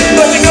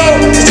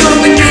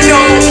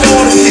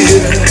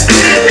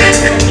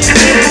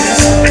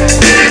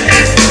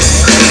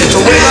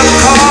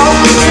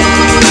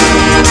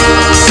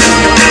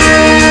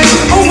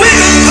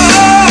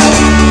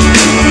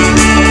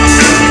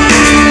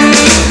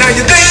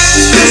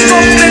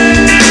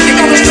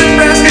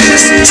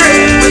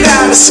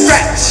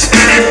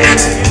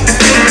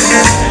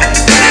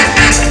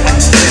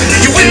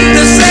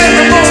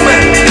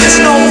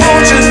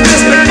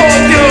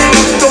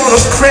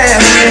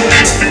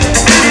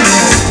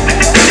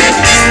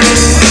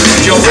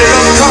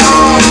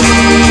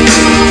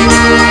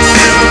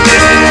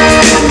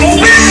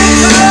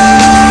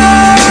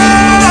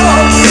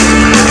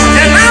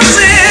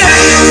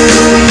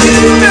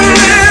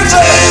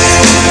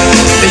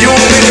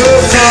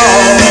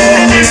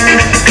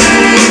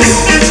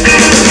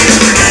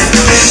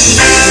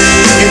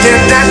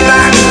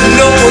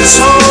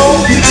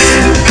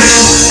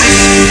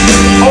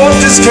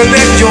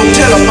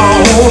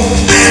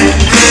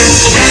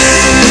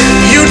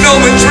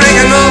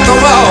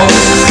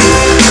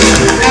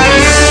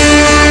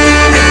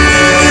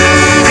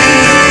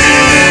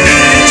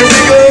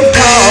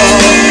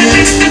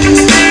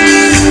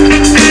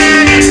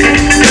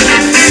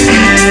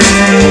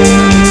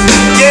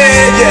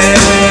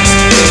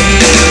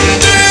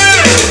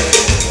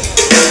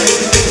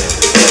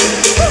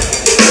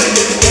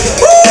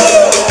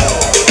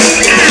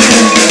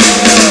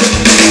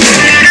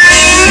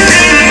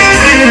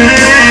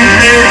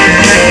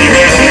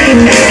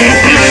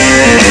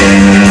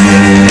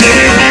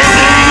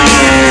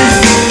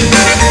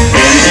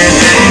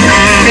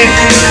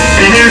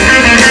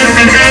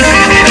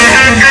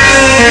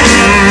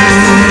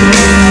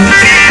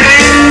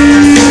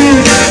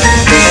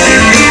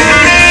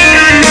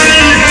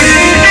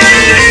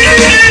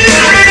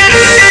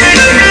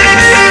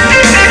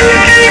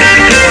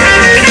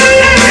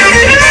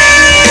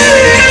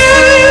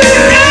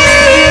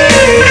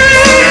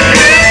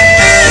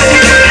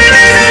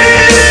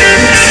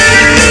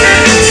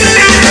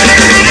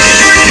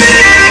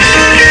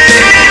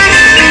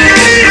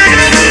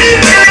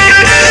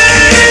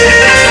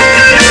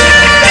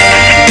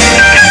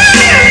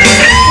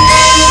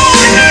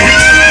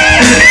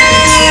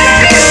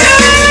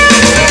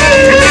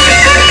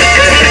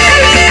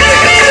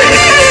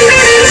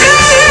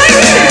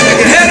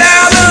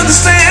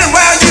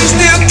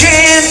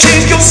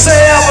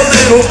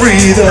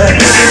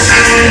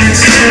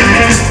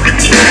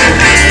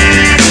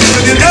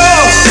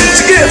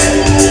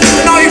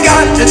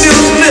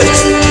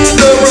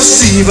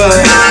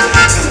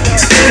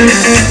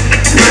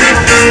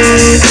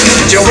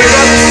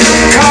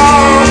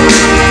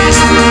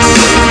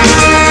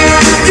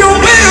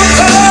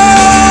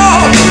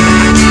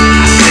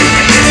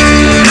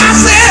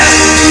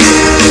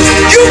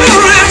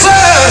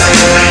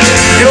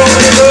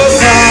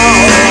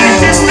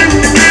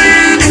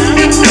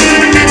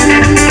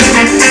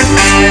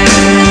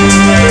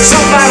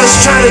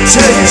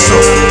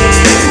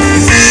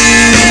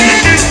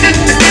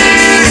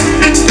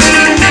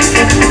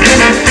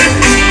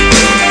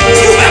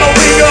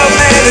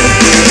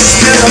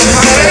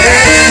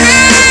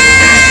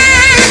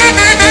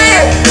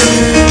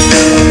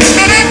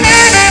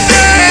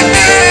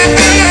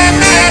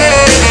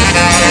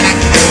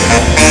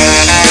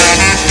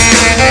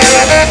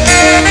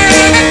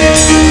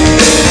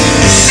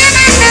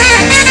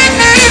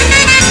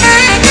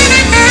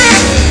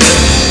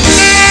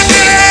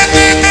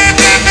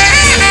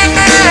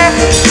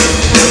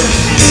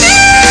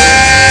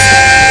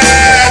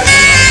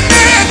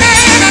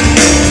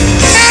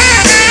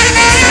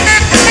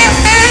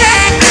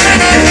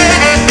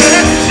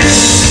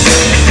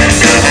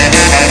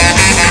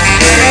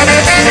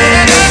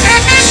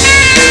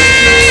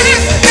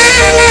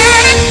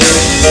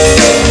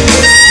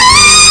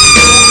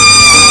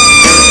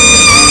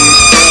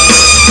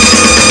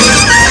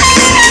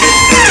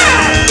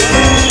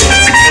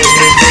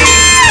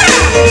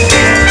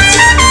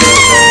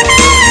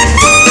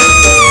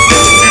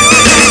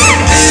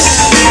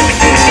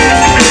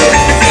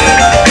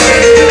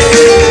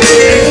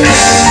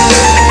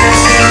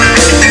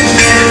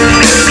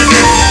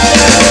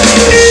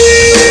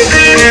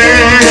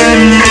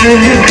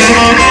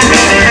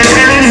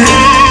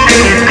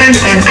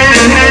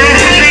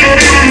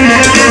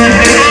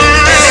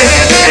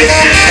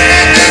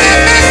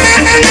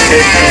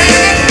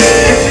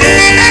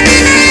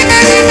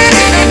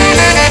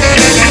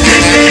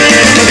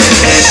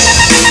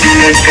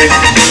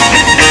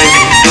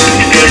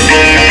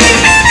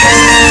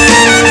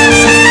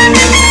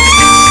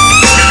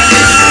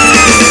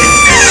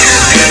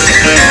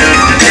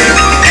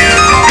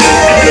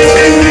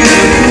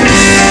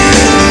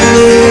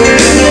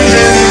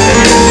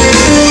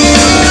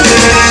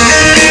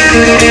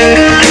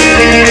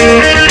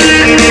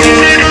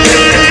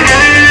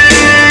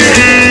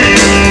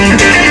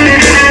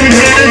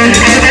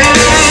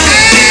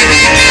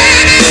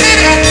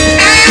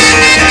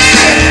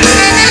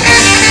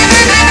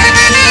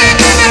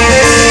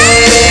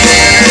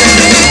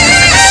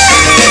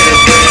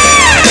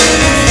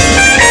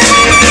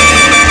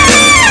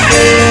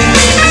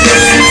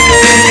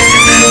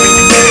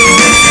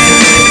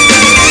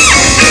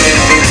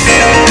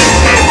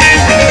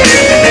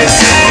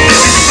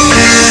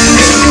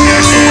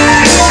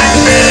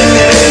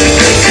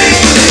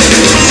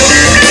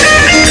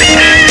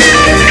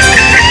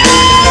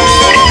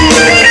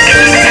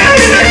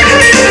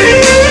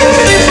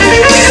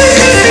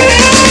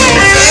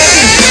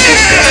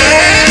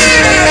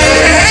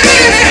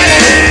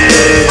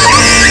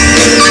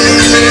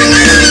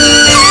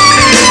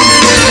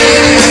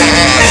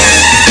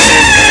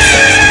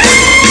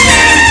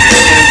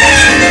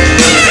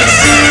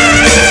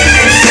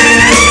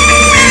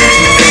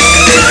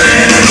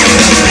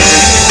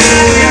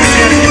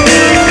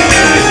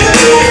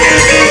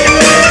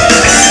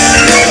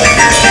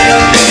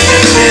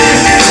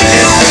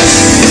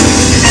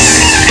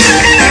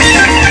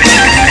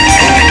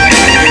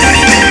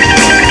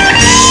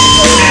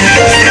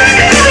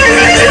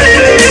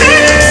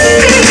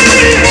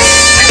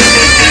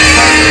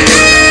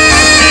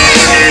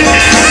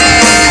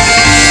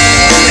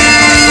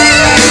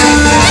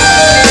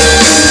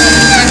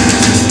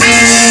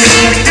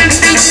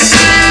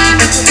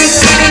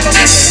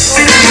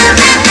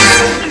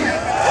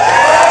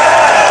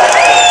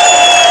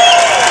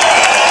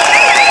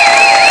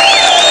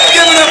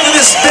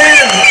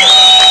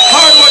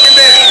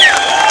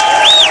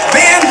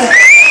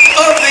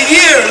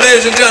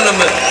 Ladies and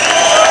gentlemen,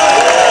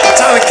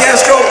 Tommy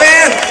Castro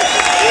Band.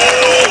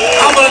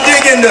 I'm gonna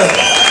dig into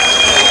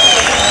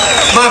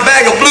my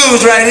bag of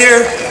blues right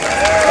here.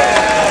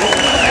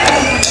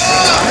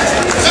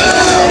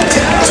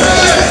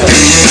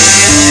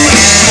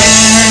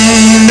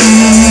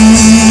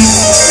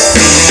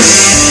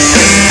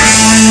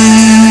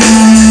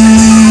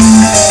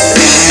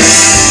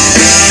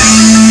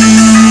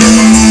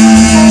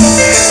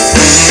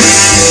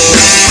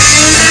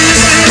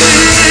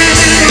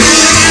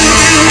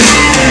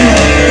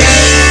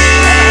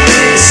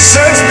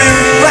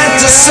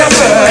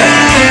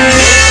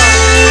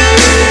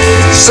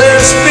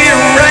 Serves me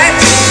right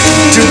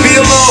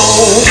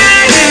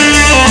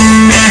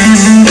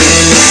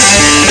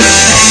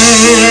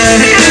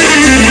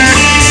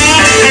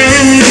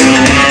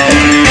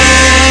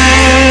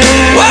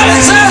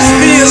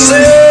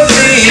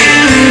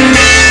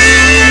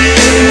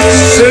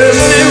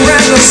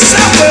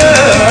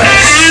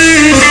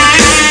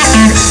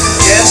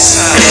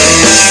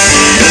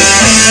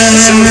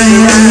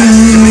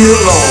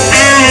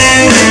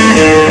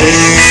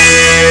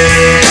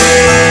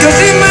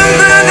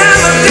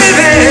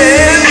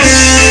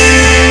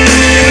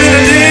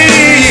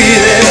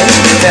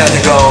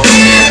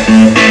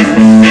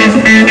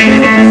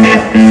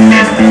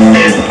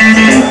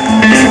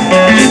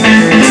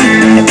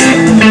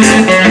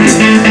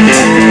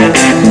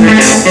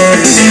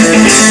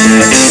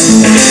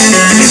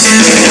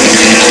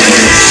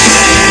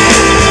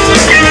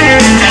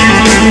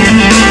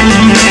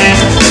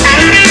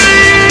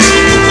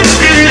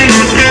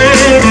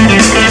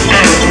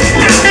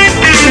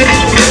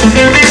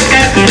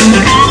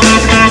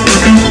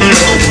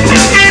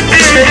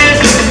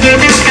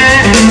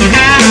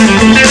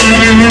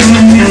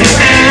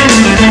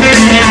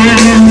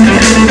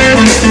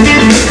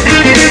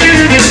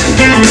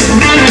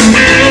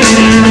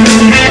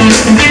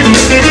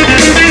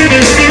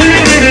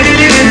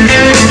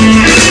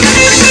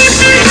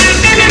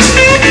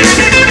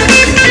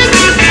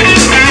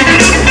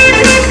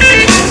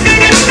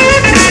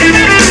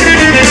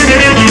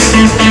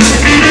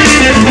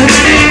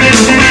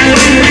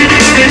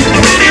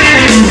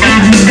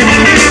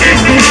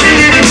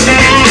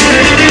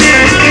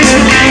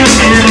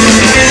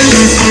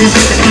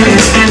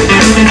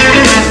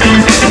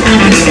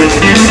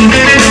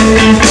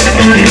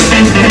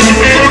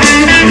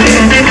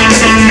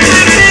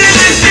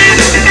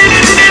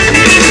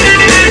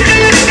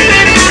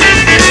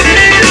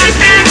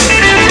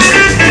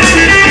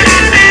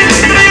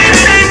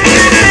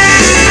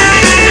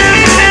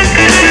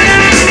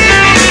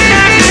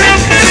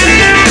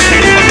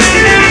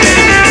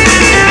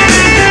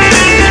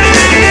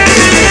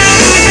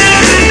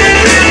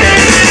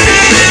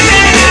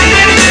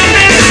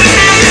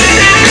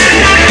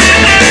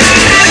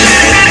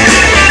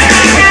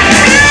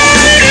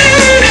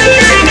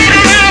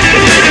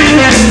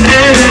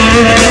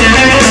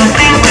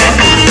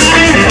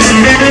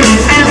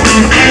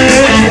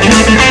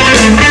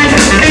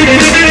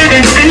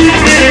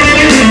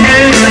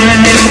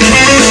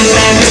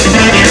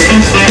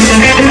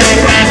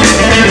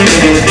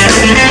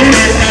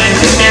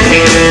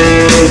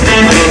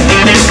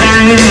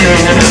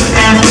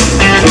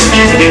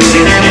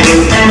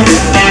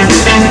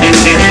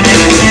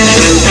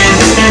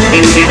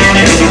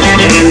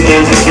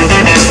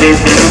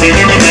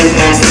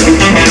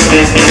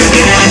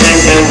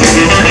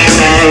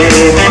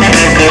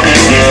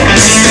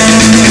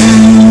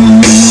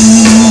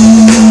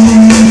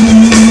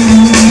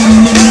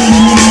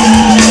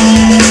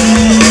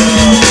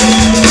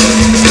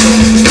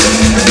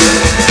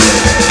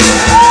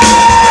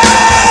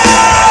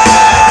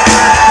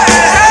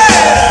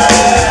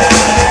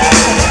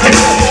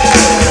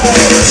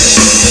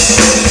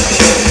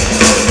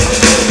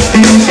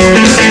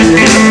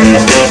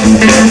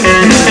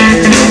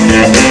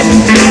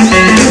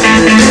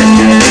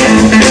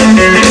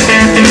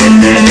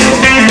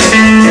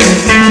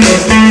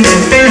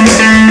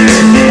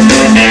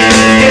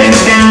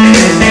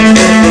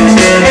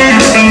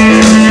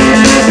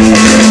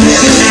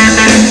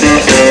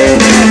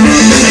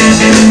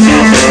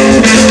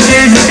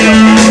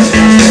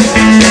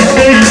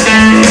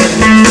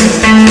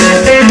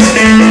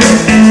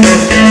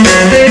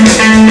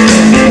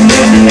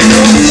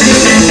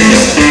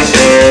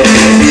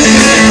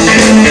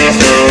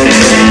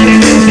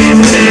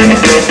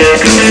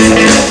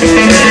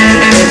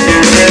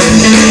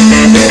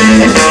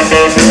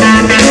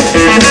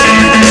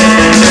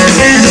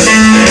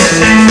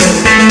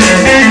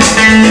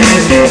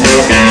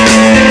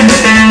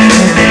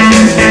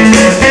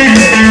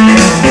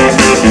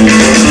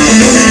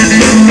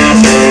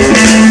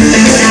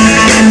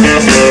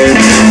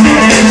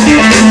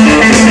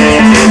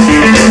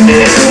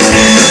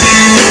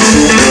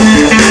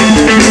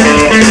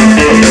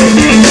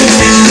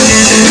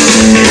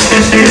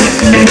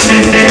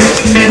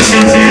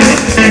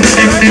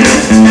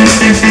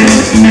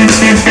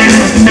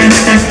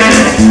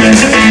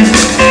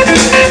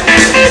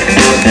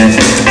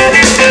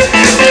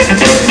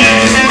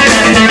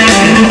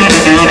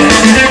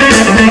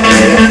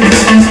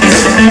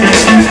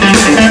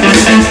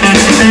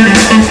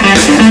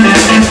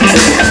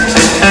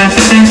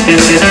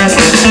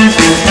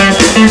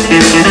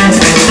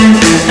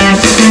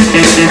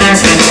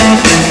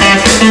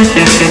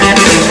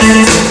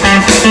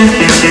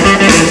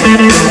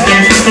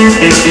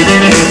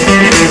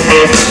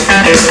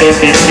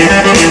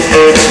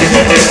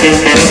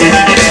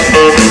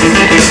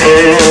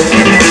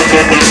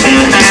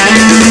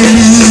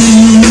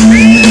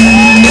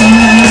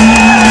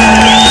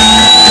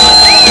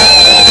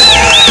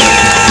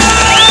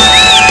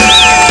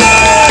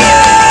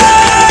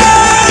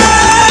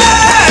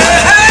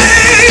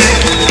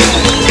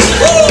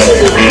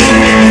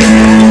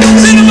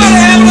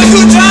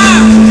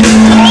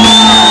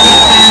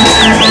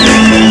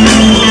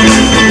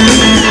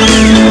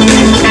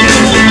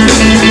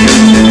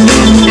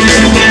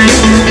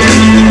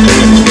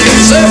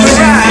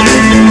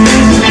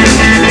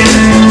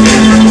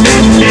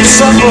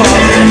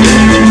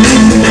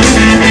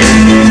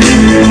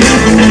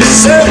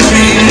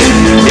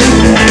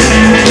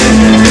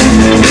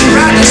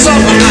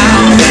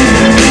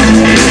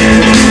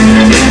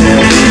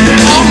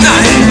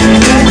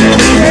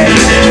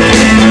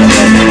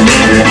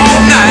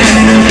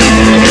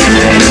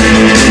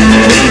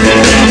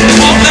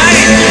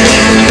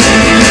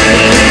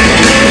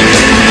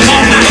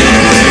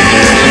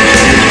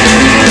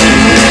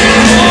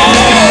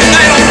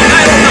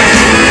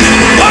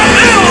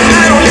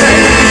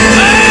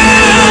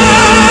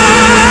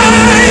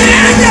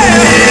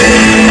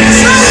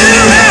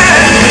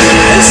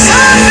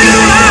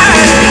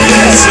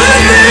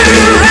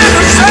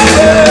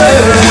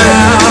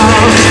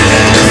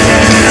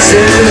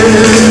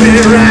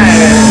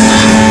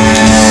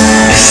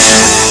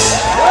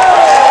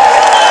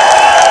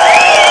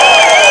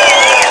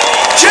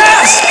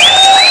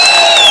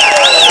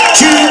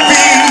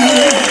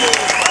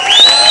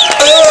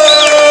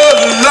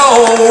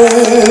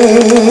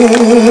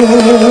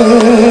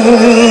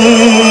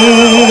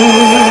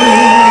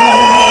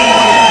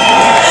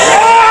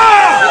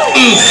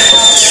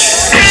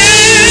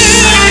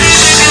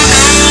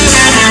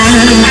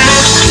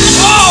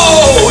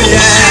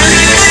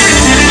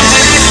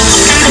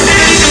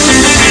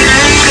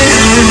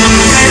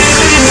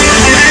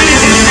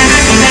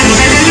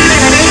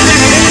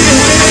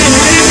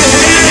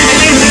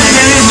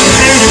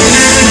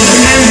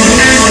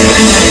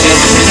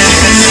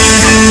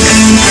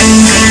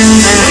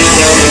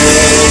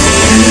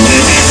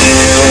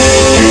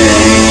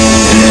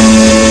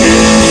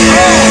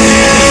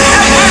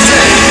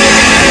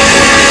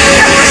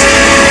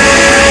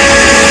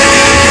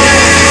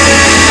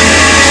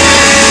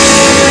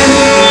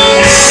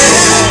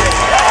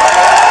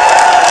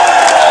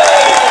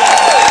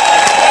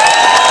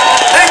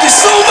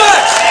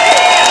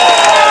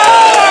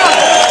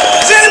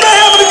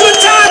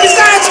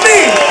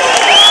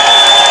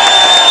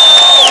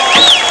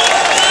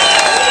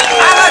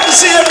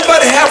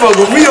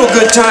a real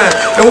good time.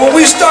 And when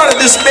we started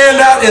this band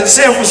out in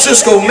San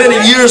Francisco many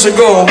years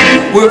ago,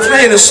 we were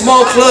playing in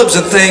small clubs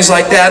and things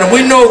like that, and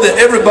we know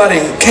that everybody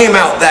came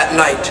out that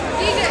night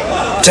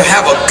to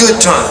have a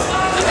good time.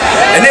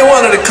 And they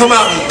wanted to come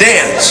out and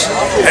dance,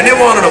 and they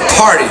wanted to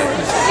party,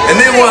 and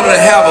they wanted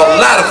to have a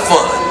lot of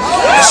fun.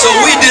 And so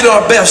we did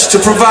our best to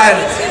provide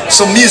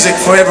some music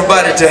for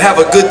everybody to have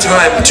a good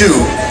time too.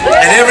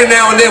 And every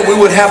now and then we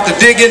would have to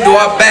dig into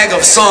our bag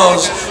of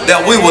songs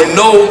that we would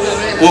know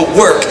will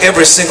work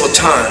every single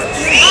time.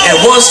 And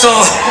one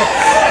song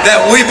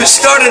that we've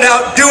started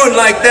out doing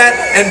like that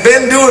and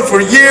been doing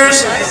for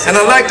years, and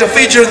I'd like to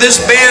feature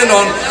this band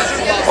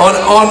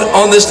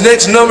on this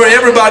next number.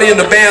 Everybody in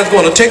the band's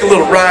going to take a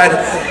little ride,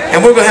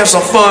 and we're going to have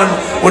some fun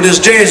with this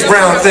James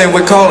Brown thing.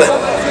 We call it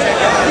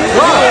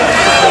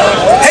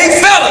Hey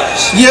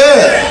Fellas.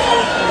 Yeah.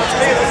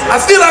 I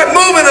feel like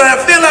moving and I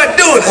feel like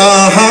doing it.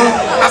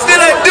 I feel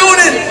like doing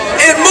it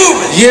and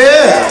moving.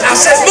 Yeah. I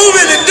said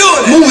moving and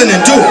doing it. Moving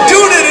and doing it.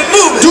 Doing it and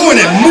moving. Doing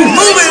it and moving.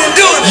 Moving and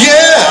doing it.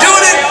 Yeah.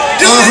 Doing it,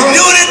 doing it,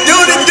 doing it,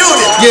 doing it, doing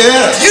it.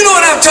 Yeah. You know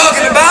what I'm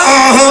talking about.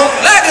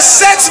 Like a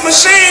sex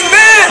machine,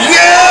 man.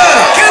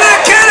 Yeah. Can I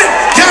count it?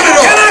 Count it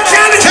off. Can I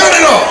count it? Count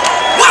it off.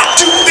 1,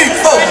 2,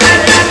 3, 4.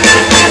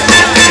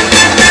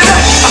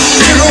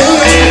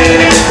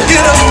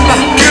 Get up,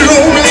 get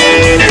on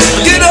it.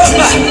 Get up,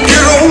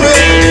 get on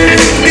it.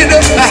 Get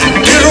up,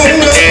 get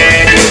on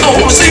it. On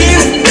the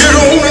scene, get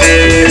on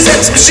it.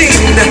 Sex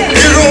machine,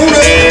 get on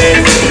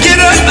it. Get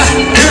up,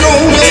 get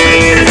on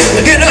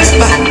it. Get up,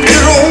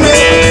 get on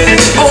it.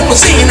 On the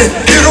scene,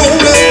 get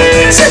on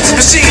it. Sex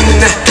machine,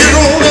 get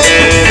on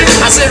it.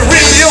 I said,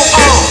 raise your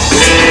arm.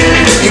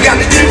 You got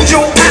to use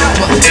your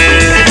power.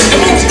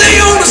 Come on, stay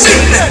on the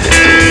scene.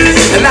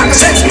 And like a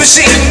sex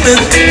machine.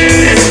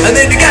 And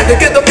then you got to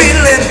get the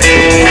feeling.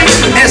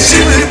 As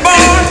soon as you're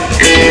born,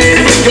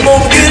 come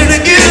on, get it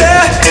together.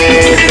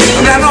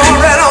 Right on,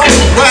 right on.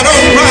 Right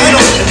on, right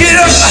on. Get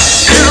up,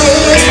 Get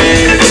on it.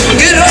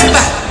 get up,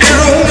 Get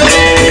on it.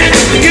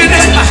 get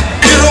up,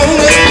 Get on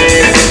it.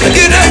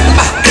 get up.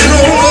 Get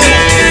on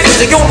it.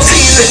 They gonna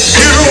see it.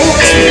 Get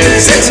on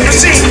it. Sex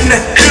machine.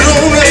 Get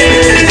on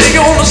it. They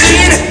gonna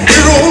see it.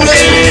 Get on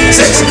it.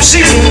 Sex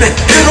machine.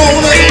 Get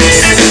on it.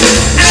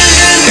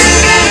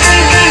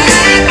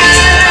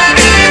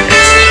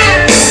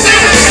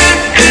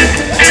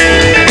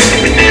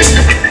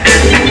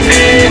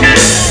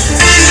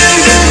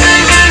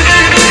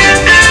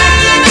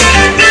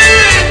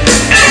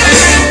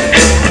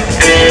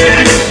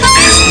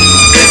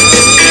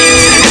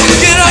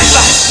 Get up,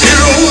 Get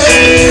on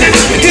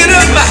it. get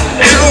up,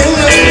 Get on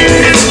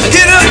it.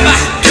 get up,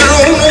 Get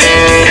on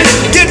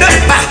it. get up.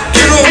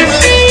 Get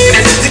on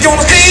it. They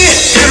gonna see it.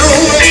 Get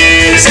on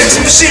it. Sex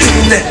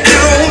machine.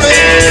 Get on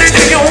it.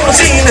 They gonna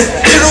see it.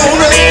 Get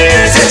on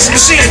it. Sex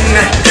machine.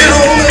 Get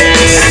on it.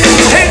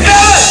 Hey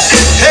fellas,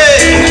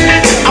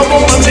 Hey. I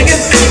wanna take it.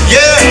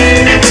 Yeah.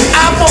 I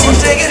wanna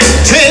take it.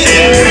 Take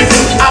it.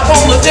 I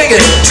wanna take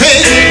it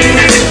Take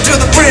it. to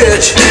the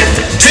bridge.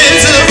 Take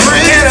it to the Can I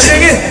bridge.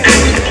 take it?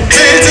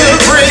 Take it to the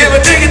bridge. Can we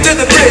take it to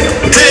the bridge?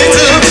 Take it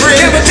to the bridge.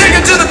 Can we take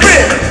it to the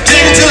bridge?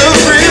 Take it to the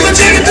Can we bridge.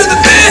 take it to the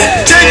bridge?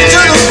 Take it to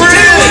the One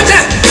bridge.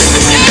 time.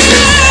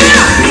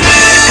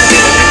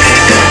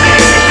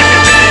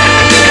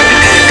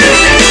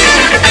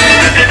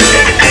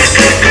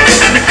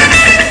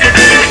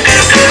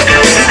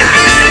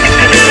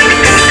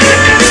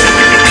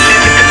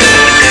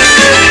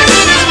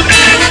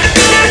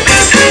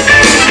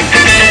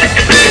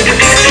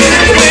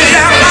 The way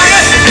I like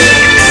it,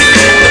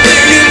 the way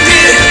you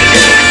did it.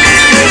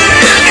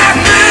 I got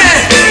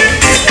mine,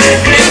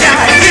 you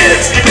got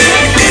his.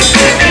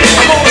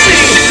 I'm gonna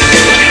see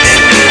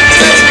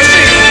sex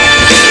machine.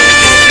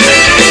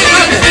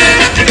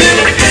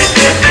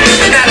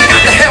 And now I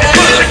got to have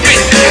another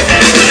bit.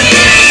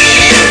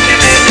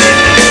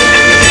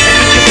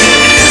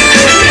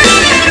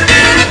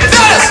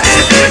 Fellas,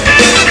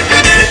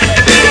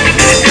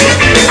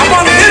 I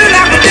wanna hit it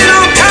like we did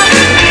on top.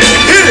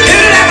 Hit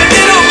it like we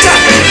did on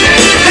top.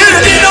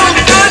 Hit it on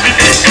the front.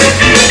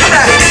 All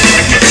right.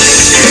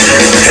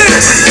 Hit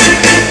it.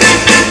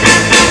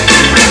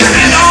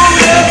 Get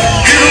on up.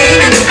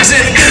 I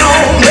said get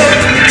on up.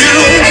 Get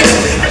on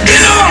up.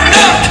 Get on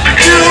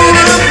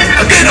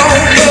up. Get up.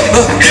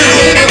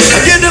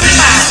 Get up.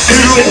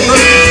 Get on up.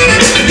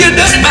 Get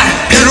up.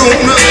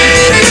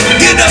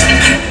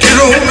 Get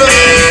on up.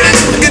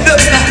 Get up.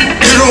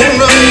 Get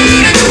on up.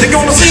 They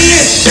gonna see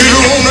it. Get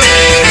on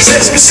up.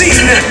 Sex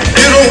machine.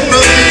 Get on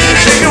up.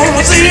 They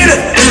gonna see it.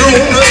 Get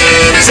on up.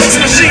 Sex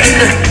machine.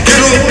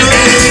 Get on up.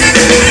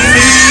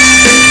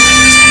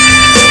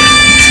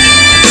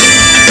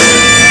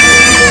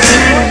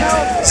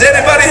 Is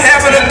anybody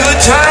having a good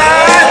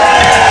time?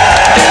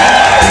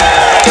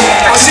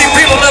 I see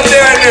people up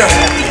there in their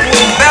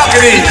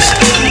balconies.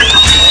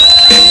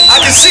 I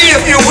can see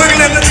if you're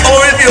wiggling or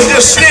if you're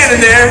just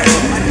standing there.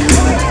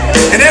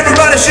 And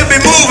everybody should be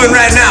moving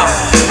right now.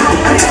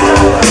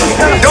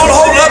 Don't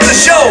hold up the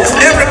show.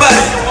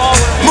 Everybody,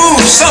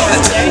 move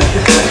something.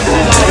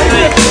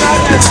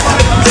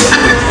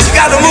 You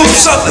gotta move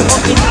something.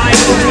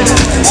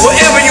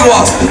 Wherever you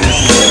are.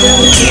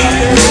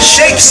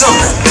 Shake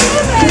something.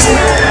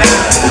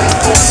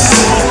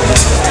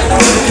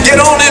 Get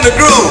on in the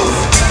groove.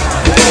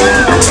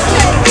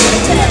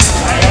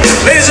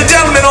 Ladies and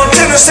gentlemen, on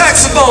tenor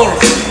saxophone,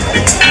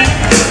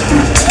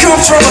 come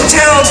comes from a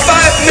town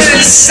 5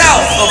 minutes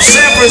south of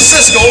San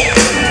Francisco.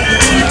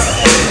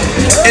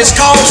 It's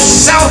called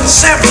South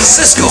San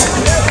Francisco.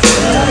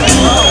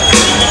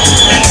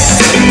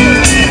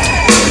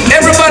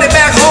 Everybody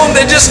back home,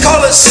 they just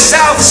call it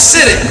South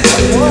City.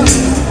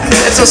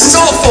 It's a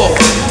soulful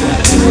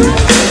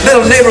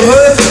little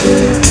neighborhood.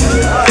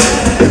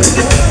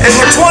 And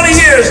for 20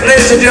 years,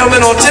 ladies and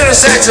gentlemen, on tenor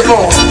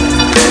saxophone,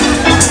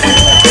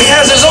 he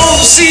has his own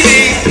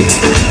CD,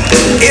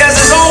 he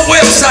has his own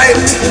website.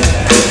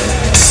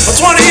 For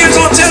 20 years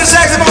on tenor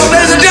saxophone,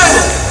 ladies and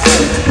gentlemen,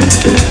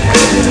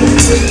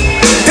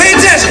 pay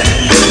attention.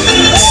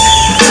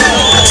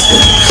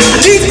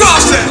 Keith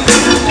Crossan.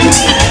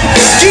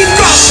 Keith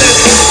Crossan.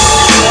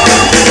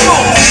 Come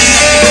on.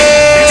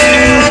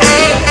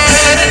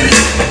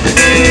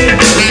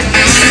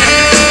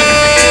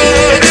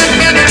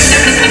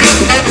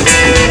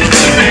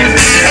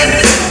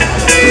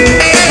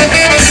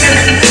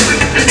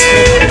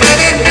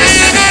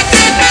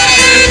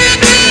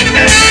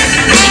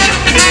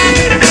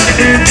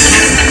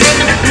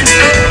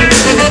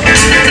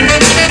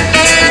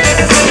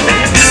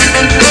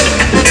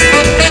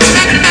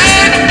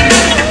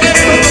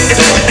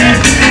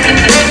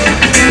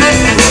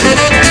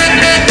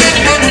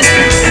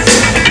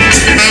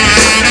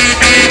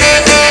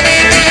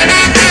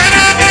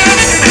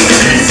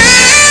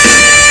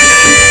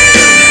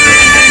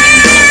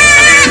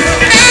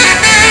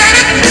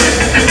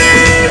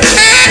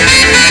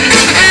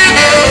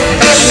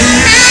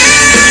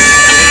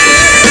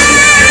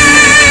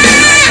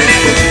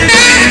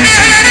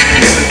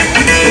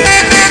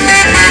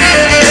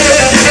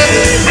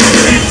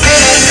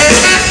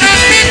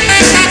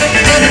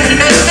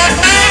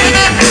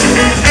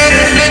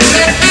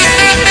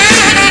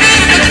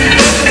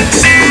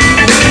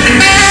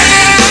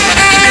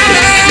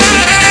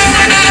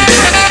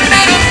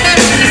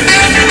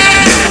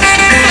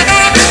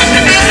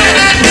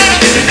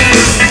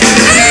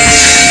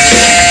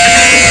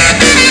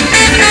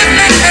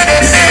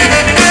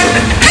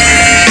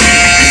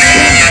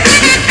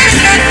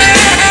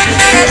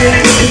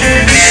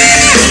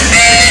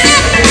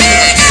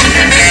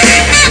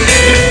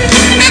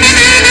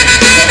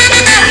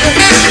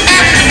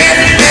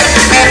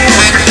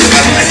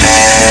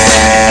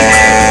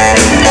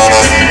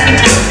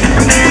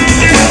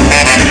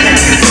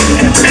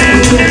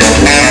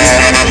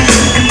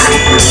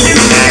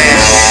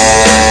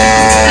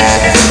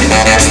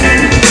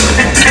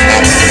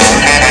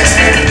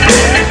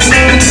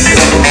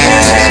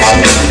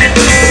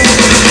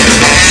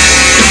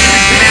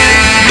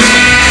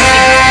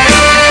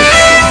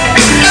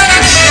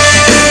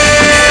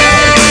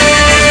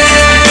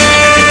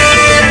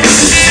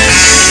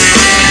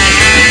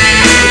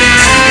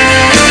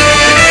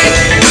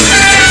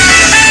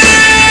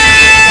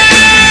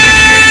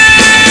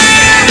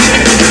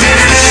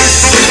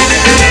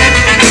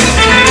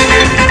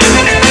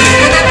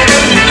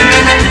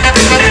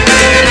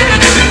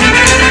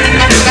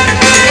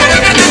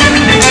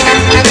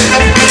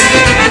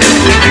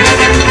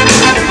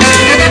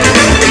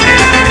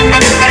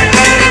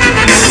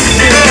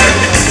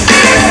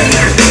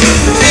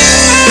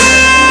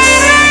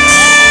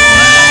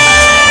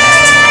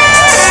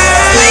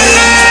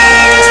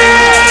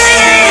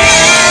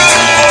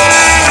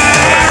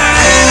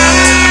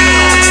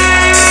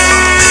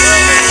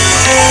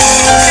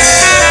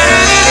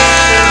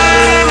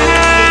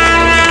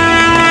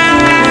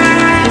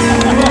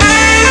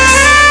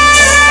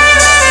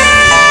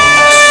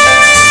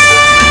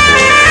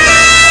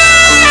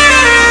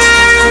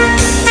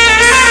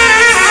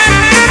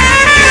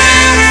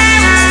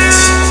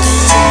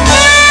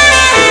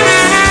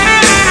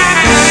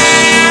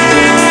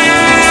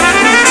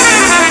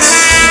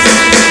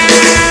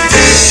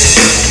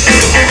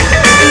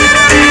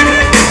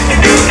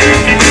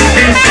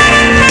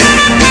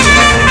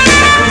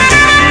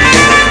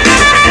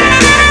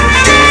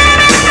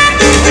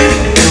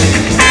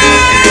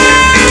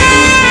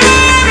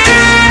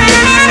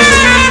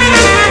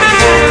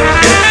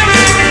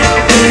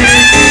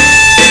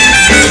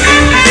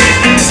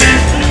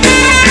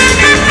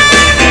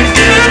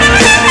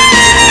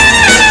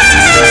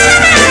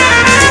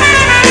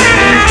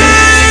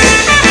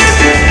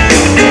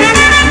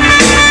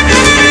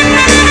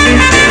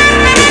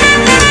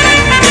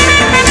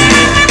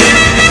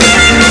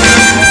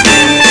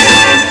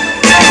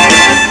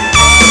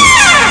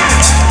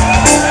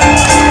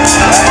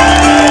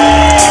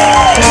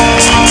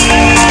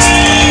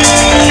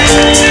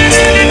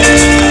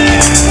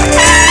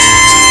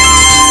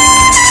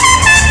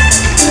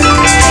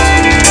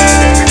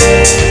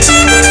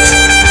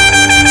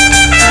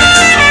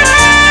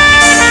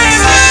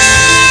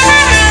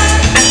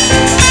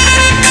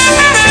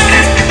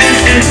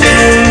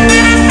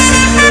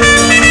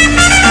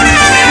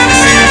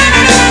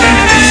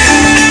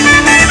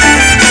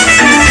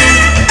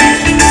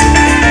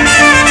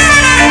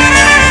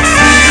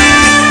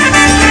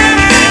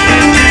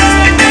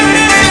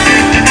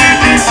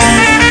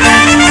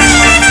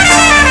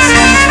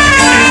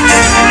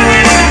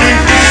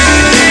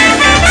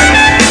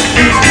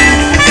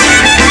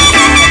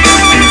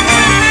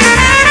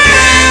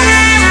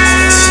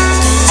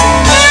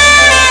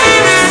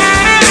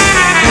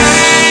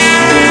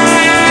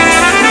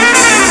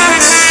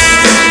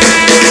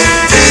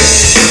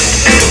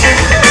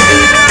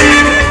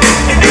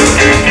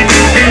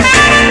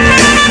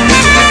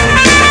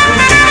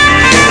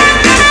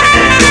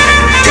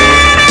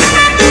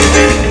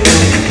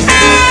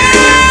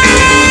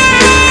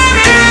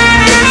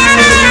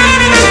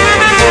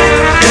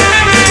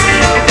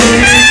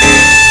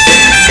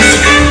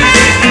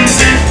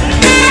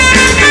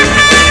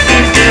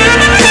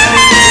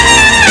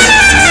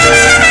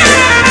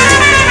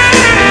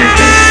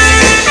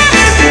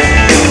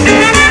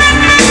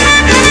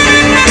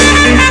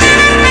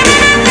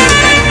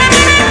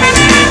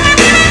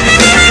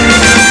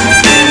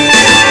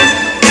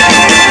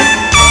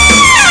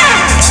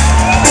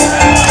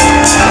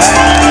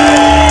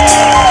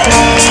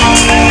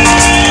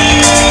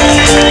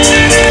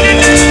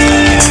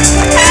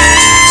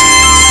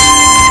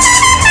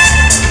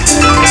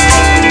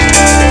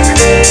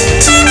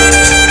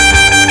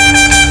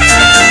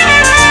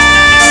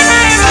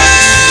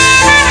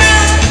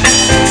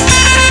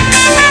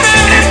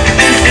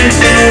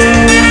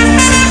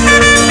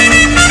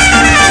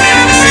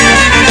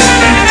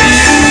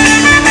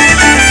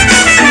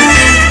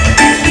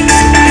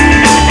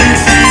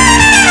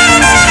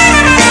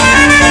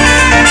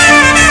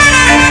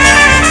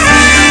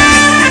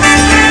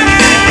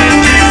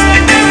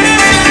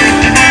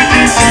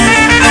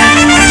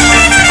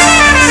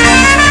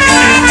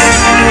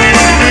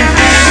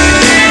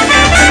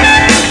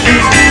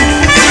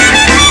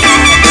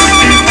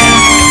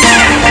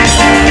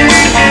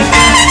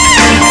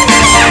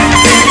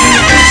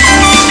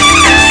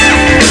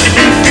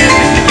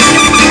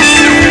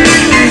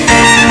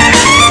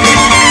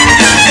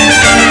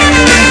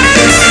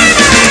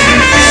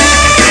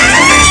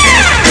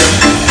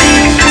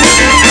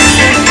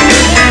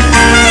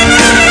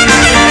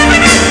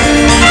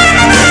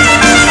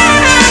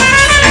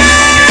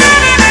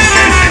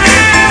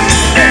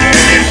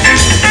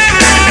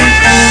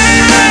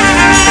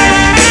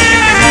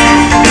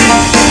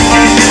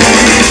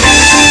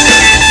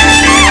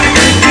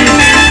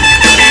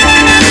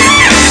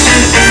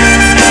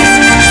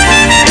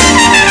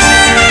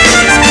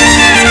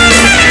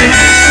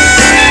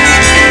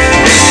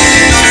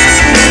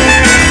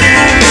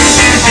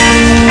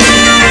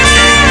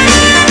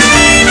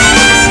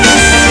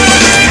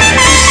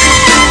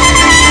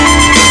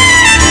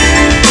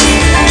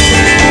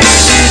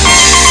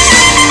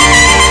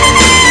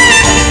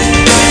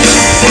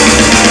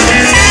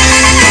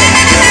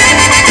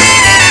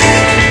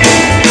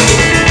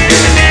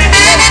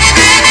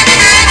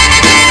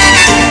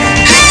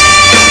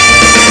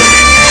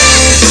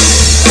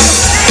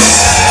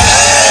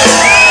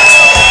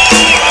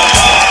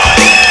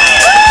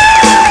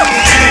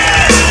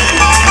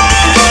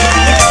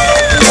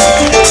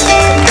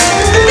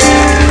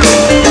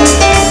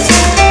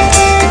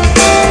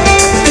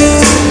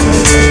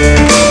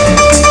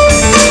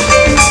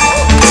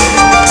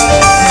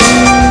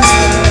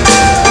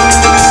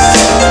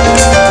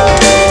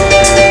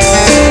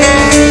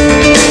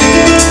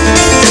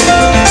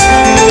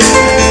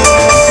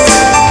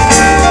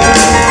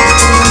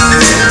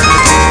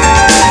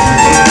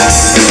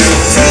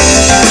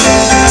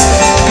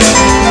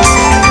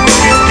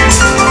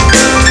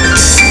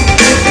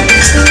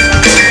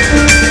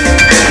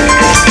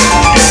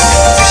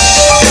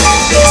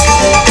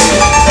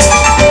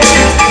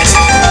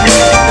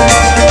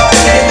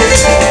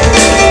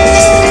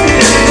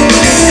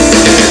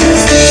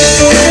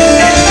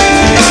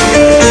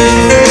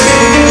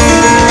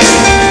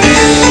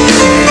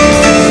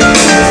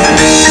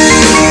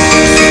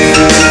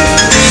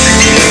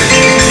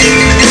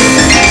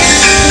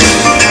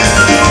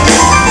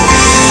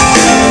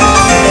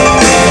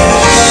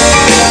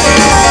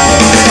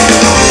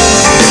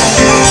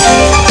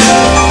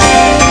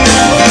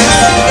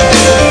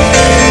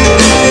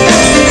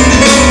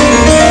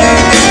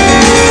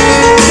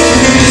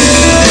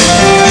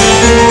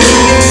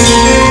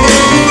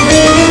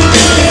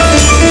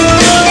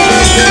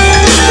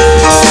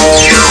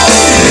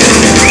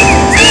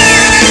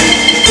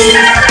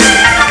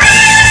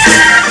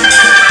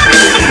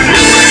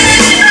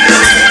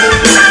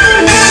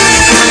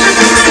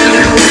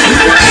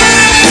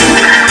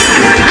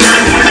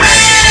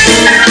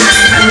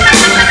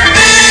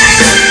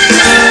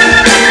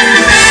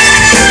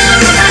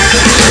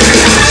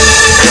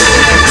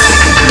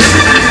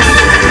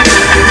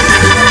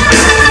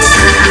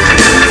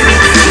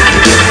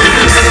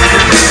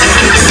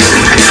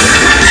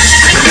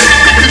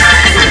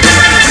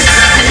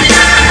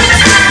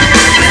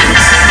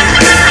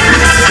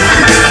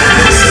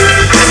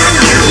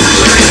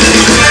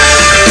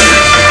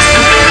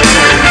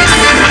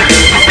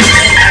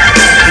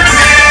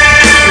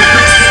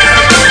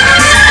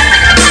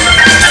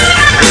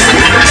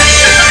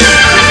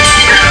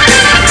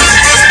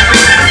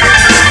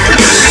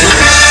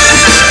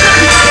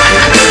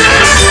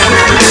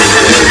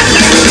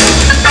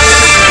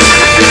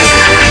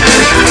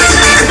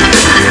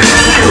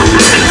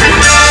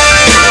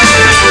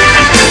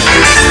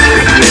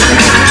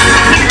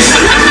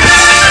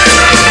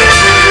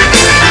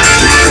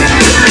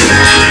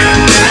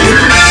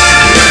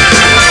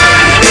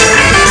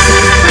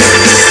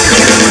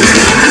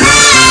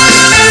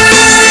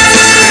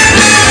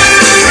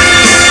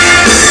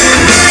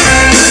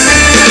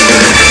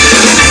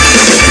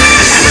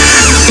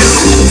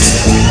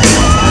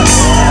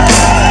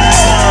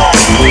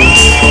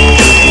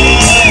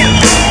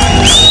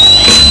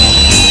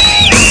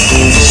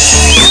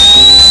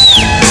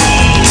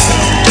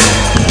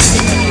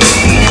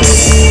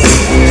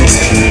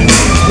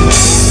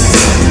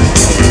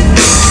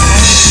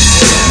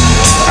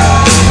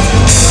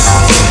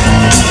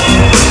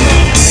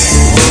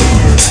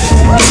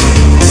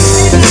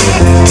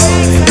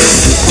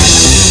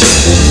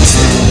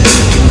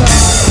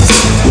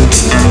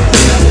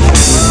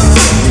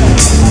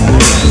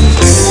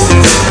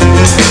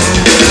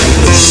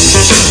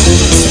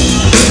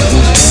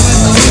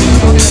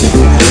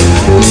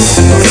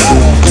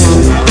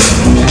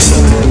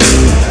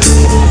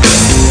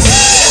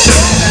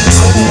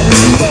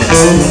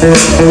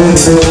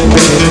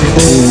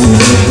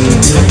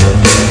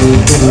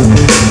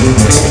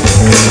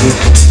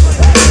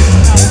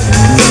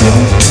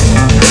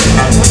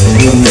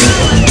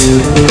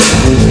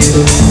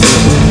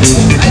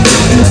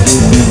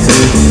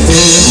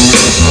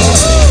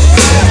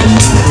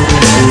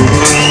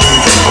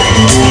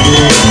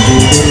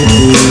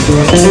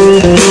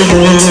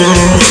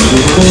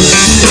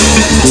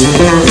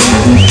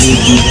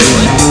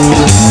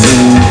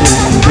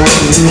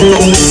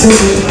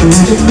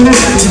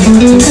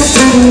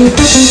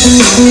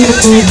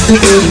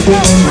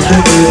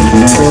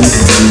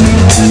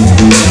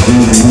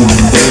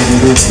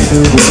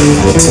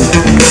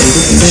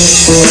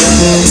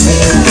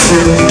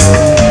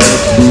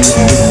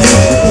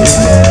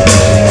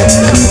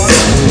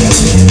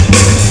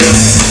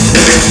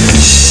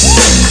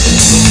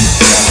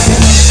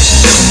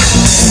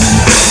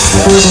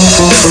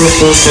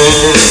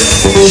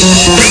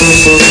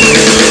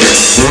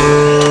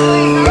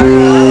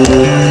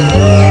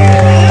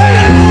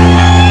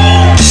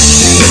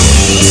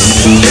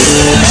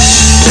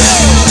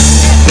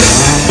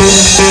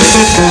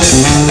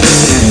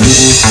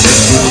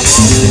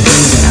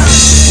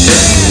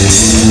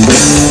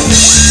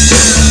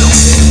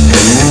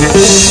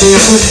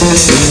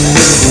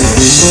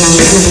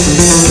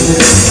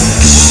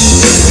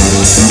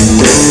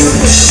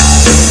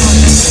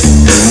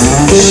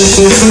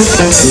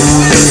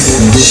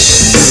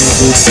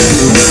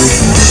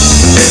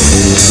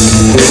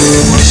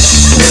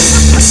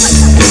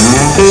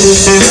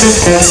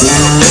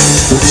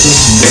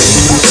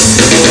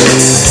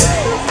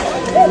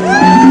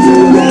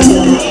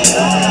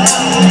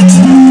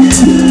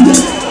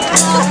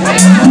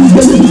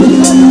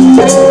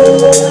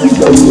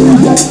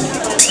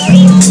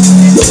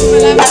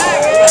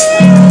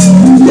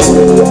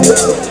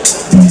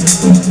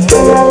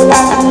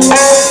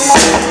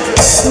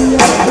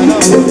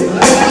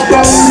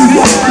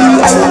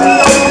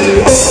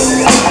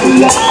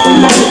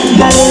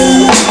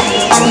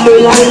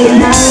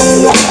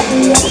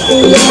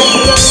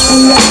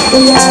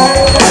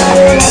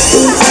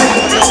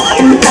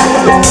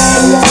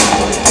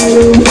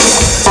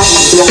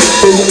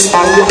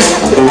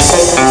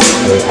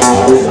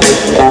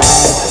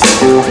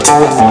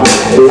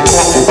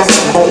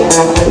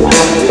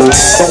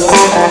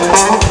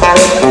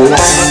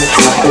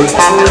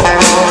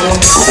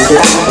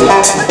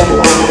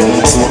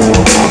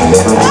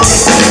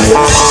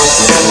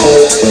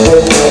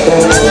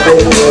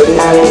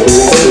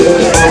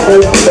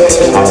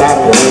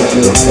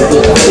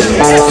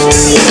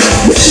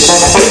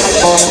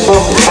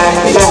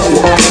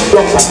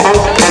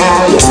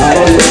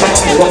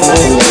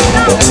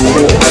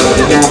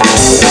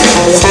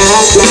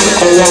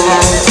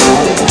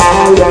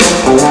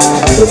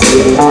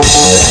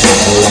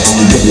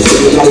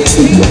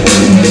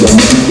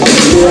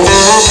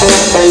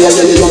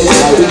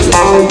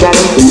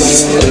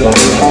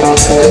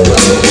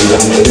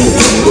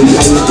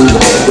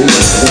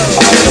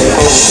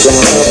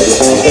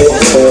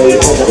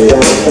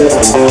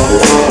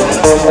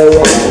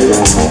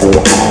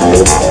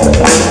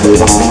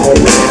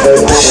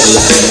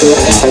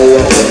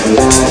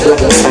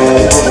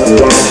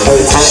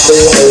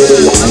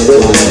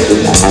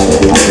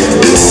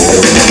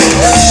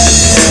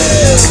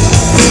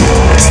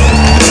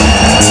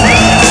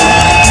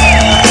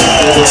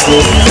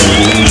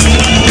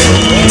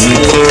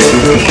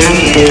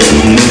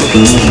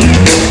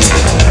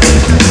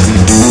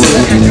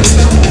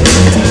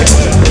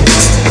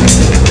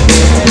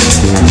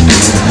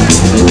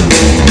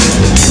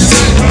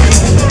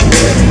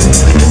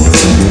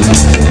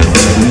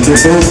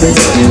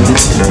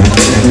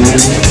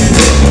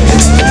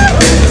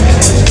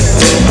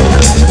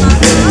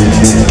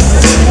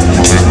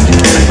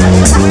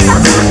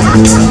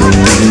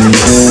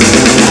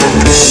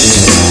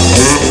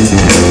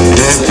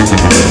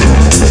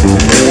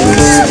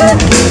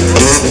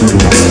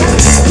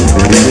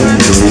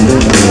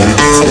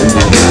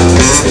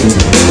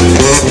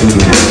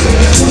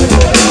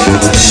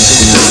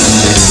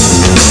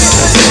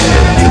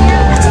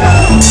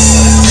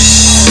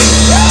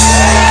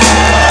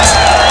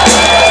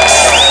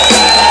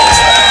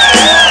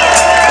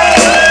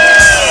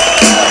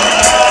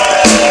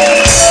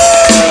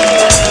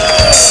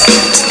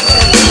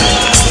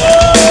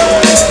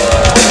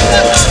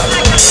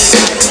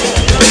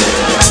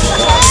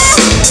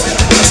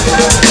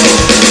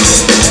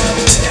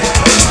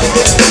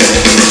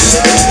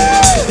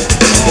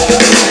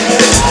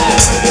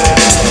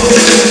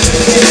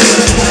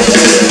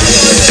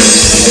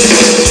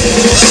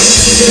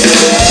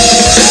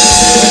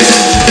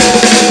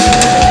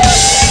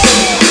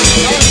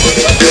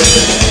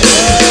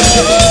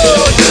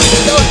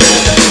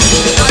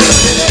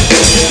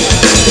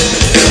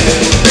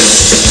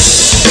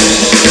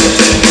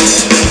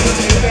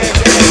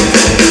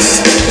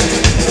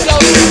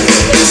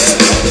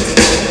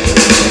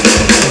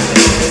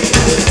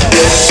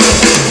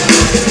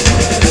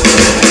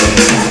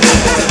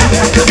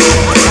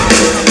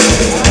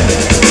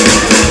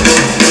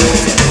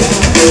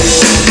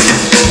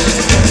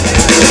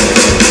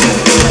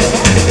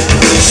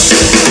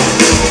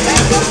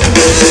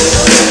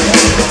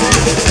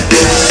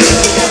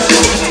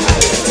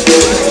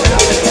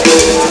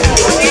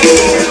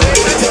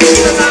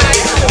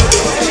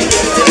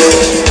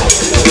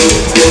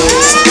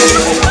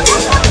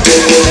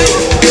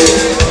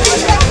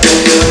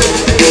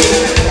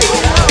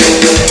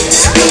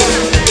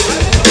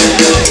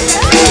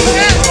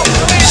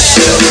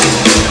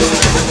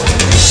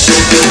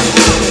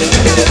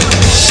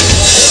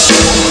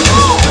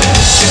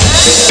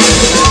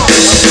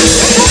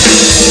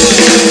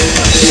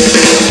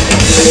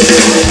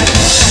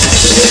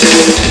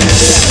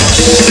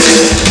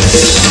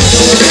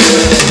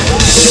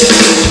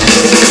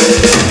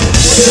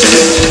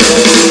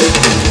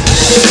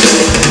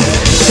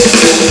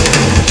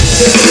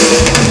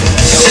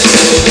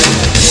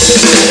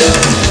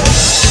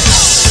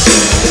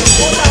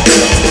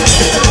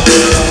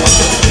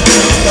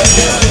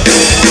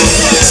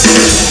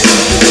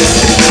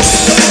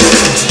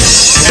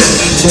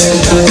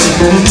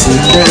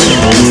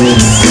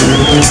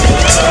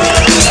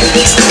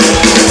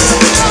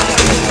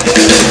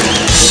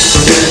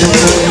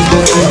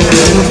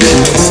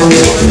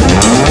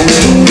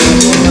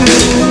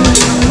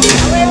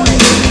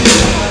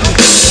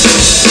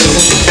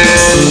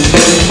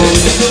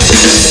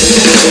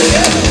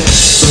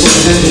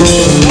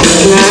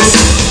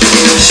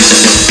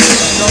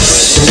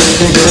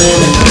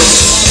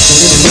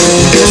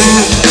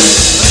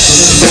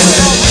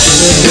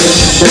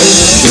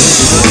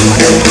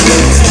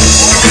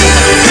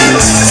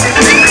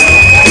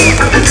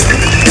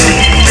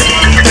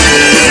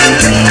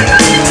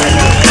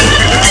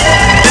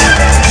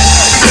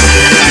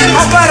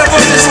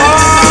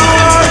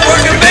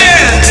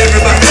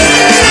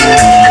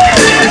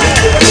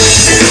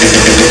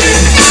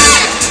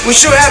 We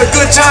sure had a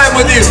good time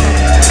with you.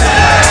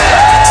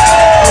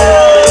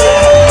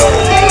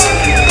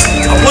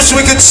 I wish we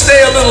could stay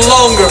a little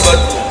longer, but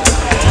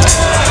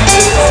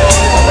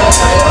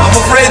I'm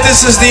afraid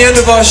this is the end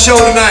of our show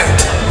tonight.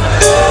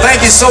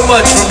 Thank you so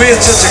much for being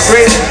such a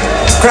great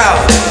crowd.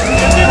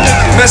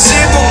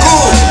 Merci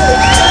beaucoup.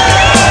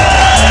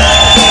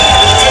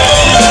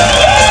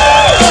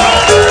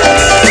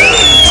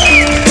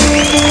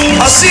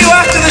 I'll see you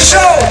after the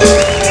show.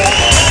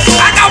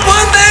 I got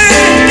one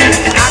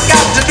thing I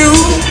got to do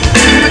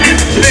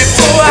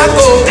before I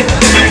go.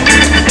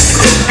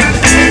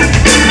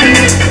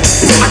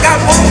 I got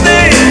one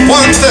thing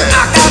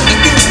I got to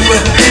do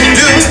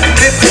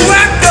before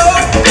I go.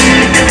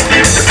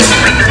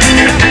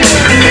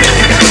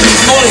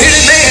 I'm gonna hit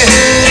it, man.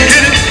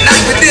 Hit it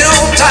like we did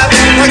on top.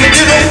 Like we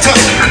did on top.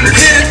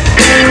 Hit it,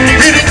 and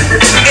quit it.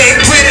 And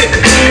quit it.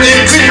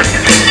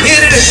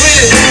 Hit it and quit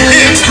it.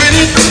 And quit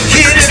it.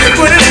 Hit it and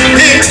quit it.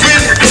 And quit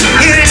it.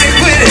 Hit it and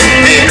quit it.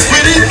 And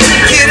quit it.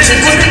 Hit it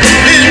and quit it.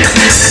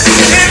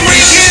 And we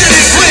hit it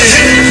and quit it.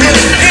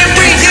 And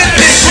we hit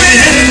it and quit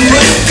it.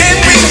 And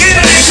we hit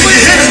it and quit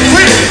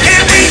it.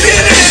 And we hit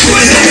it and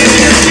quit it.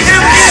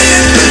 And we hit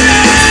it.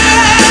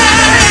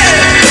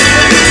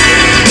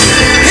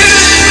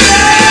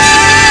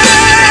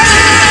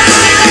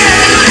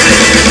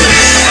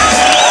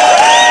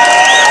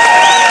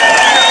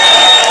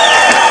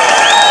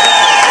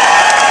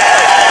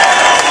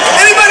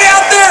 Anybody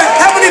out there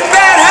have any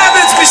bad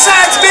habits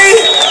besides me?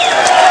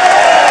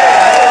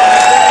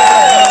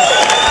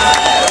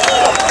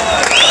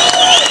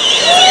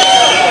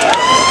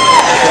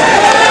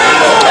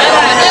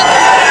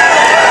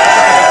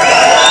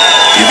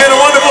 You've been a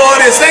wonderful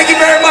audience. Thank you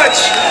very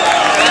much.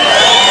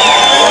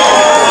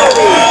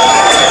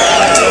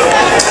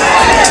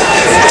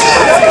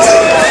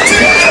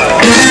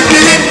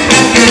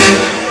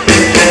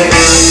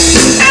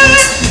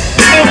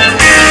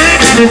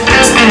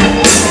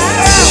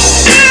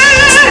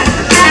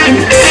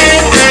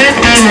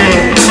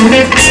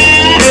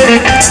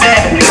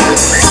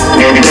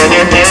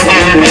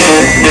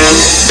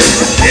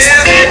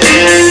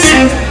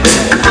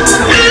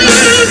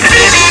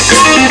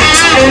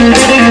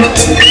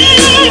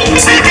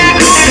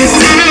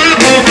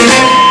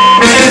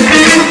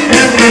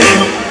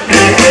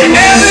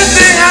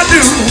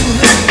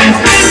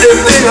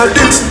 Everything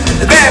I do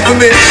is bad for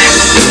me.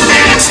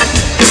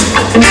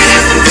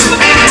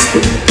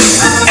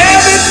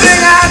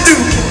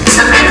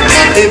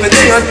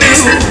 Everything I do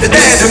is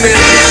bad for me.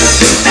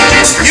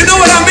 You know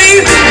what I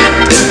mean?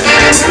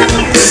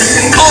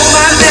 All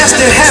my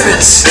nasty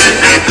habits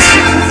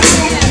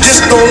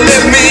just don't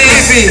let me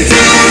be.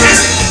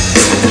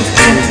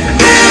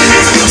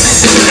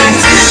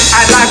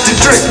 I like to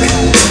drink.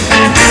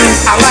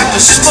 I like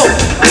to smoke.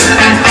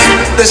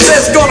 They say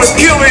it's gonna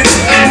kill me.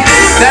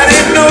 That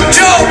ain't no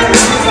joke.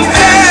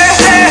 Hey,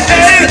 hey,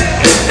 hey.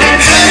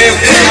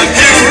 Everything I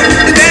do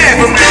is bad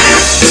for me.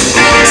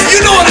 You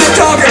know what I'm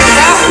talking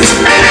about.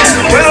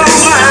 Well, all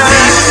my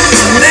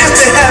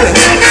nasty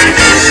habits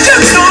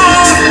just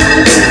don't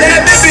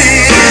let me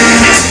be.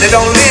 They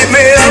don't leave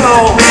me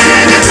alone.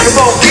 Come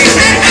on, keep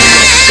me.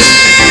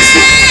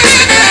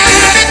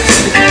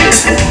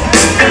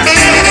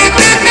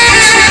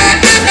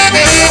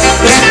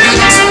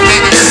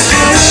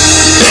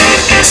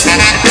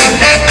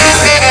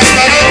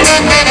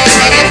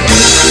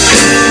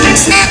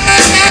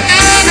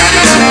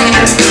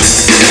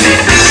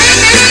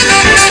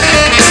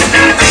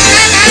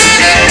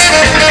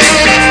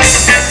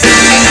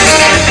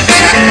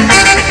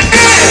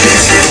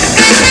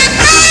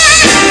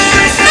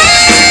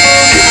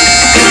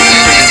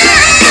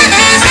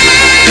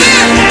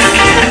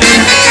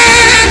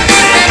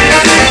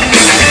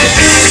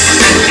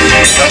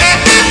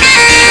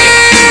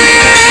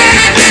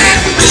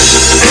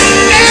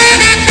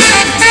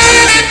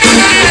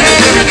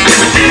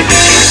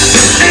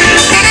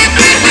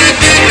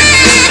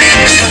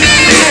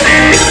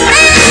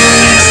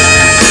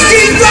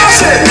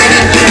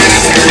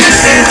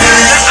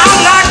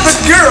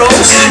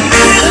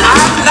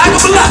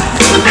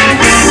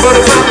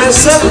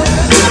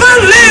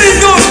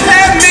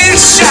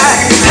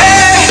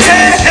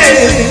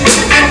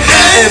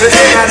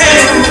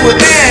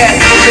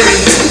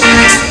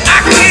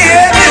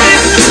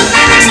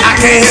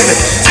 habit,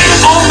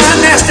 on my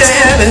nasty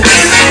habit.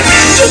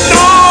 So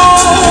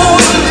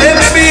don't let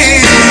me be.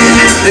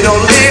 They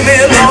don't leave me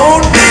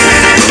alone.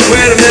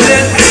 Wait a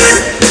minute.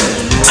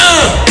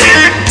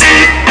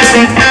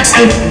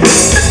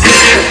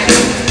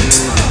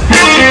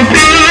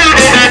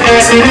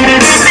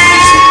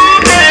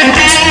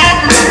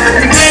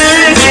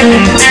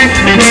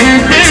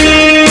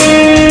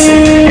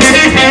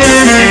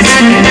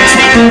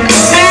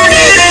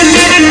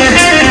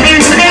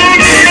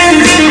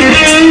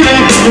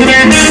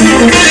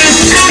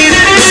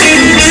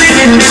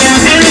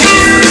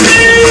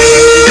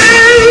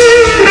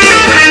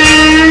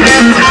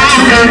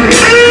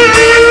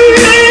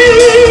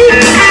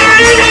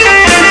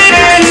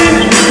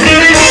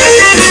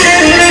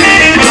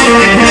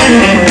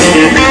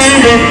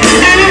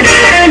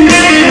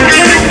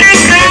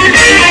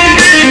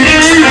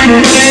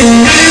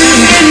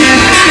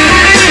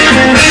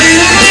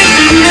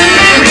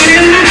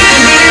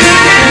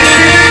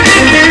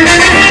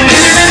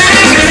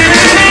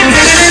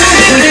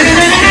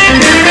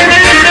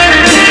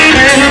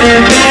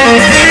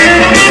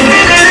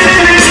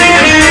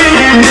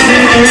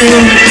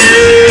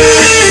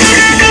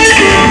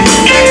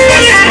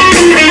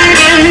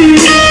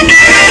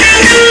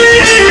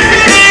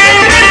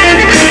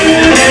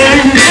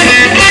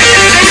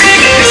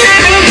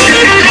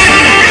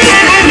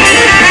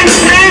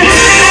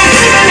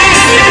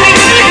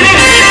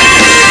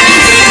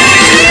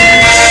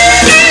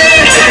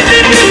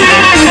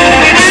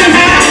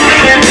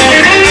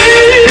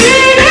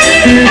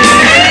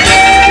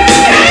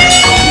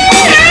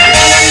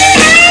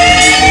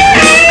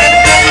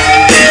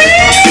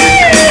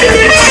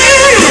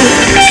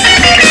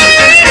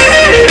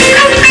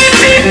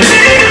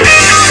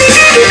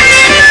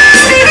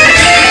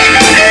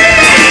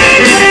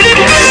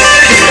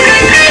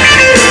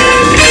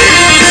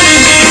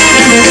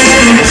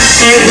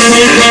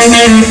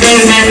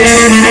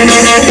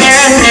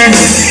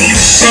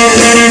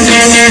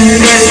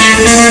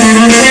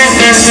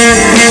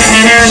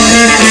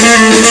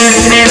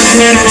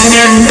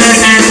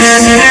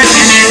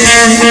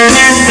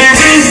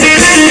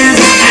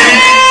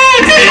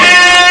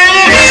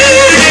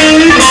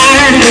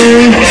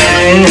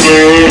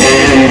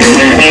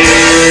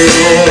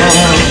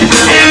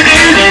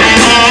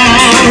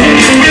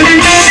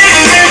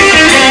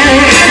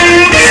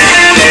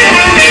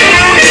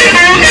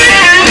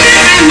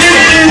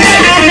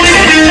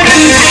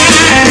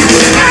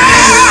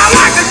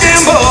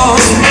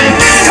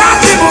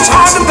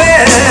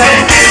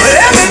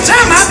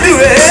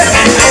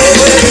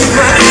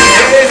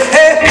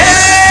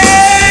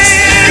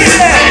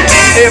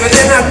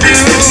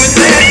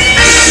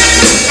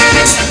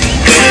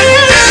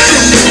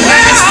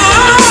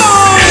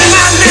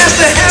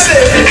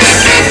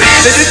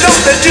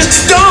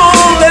 Just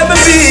don't let me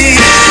be.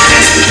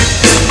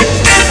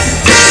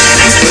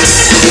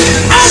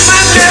 On my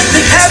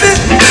nasty habit,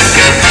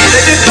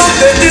 they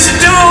just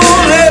don't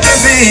let me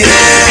be.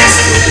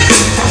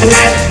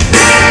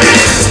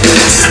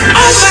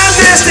 On my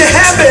nasty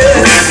habit,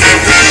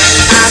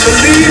 I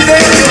believe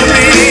they kill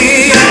me.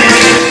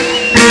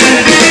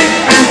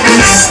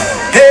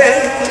 Hey,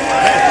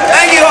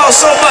 thank you all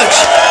so much.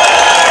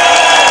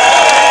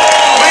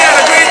 We had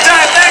a great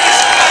time. Thank you.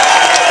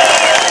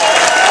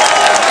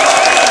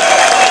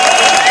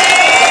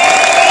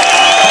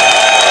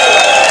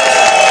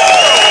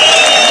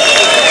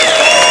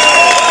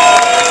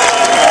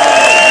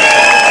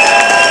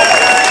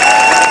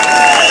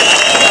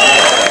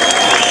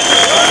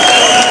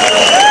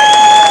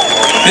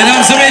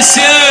 Mesdames et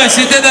messieurs,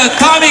 c'était de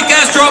Tommy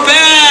Castro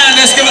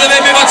Band. Est-ce que vous avez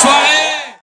aimé votre soirée?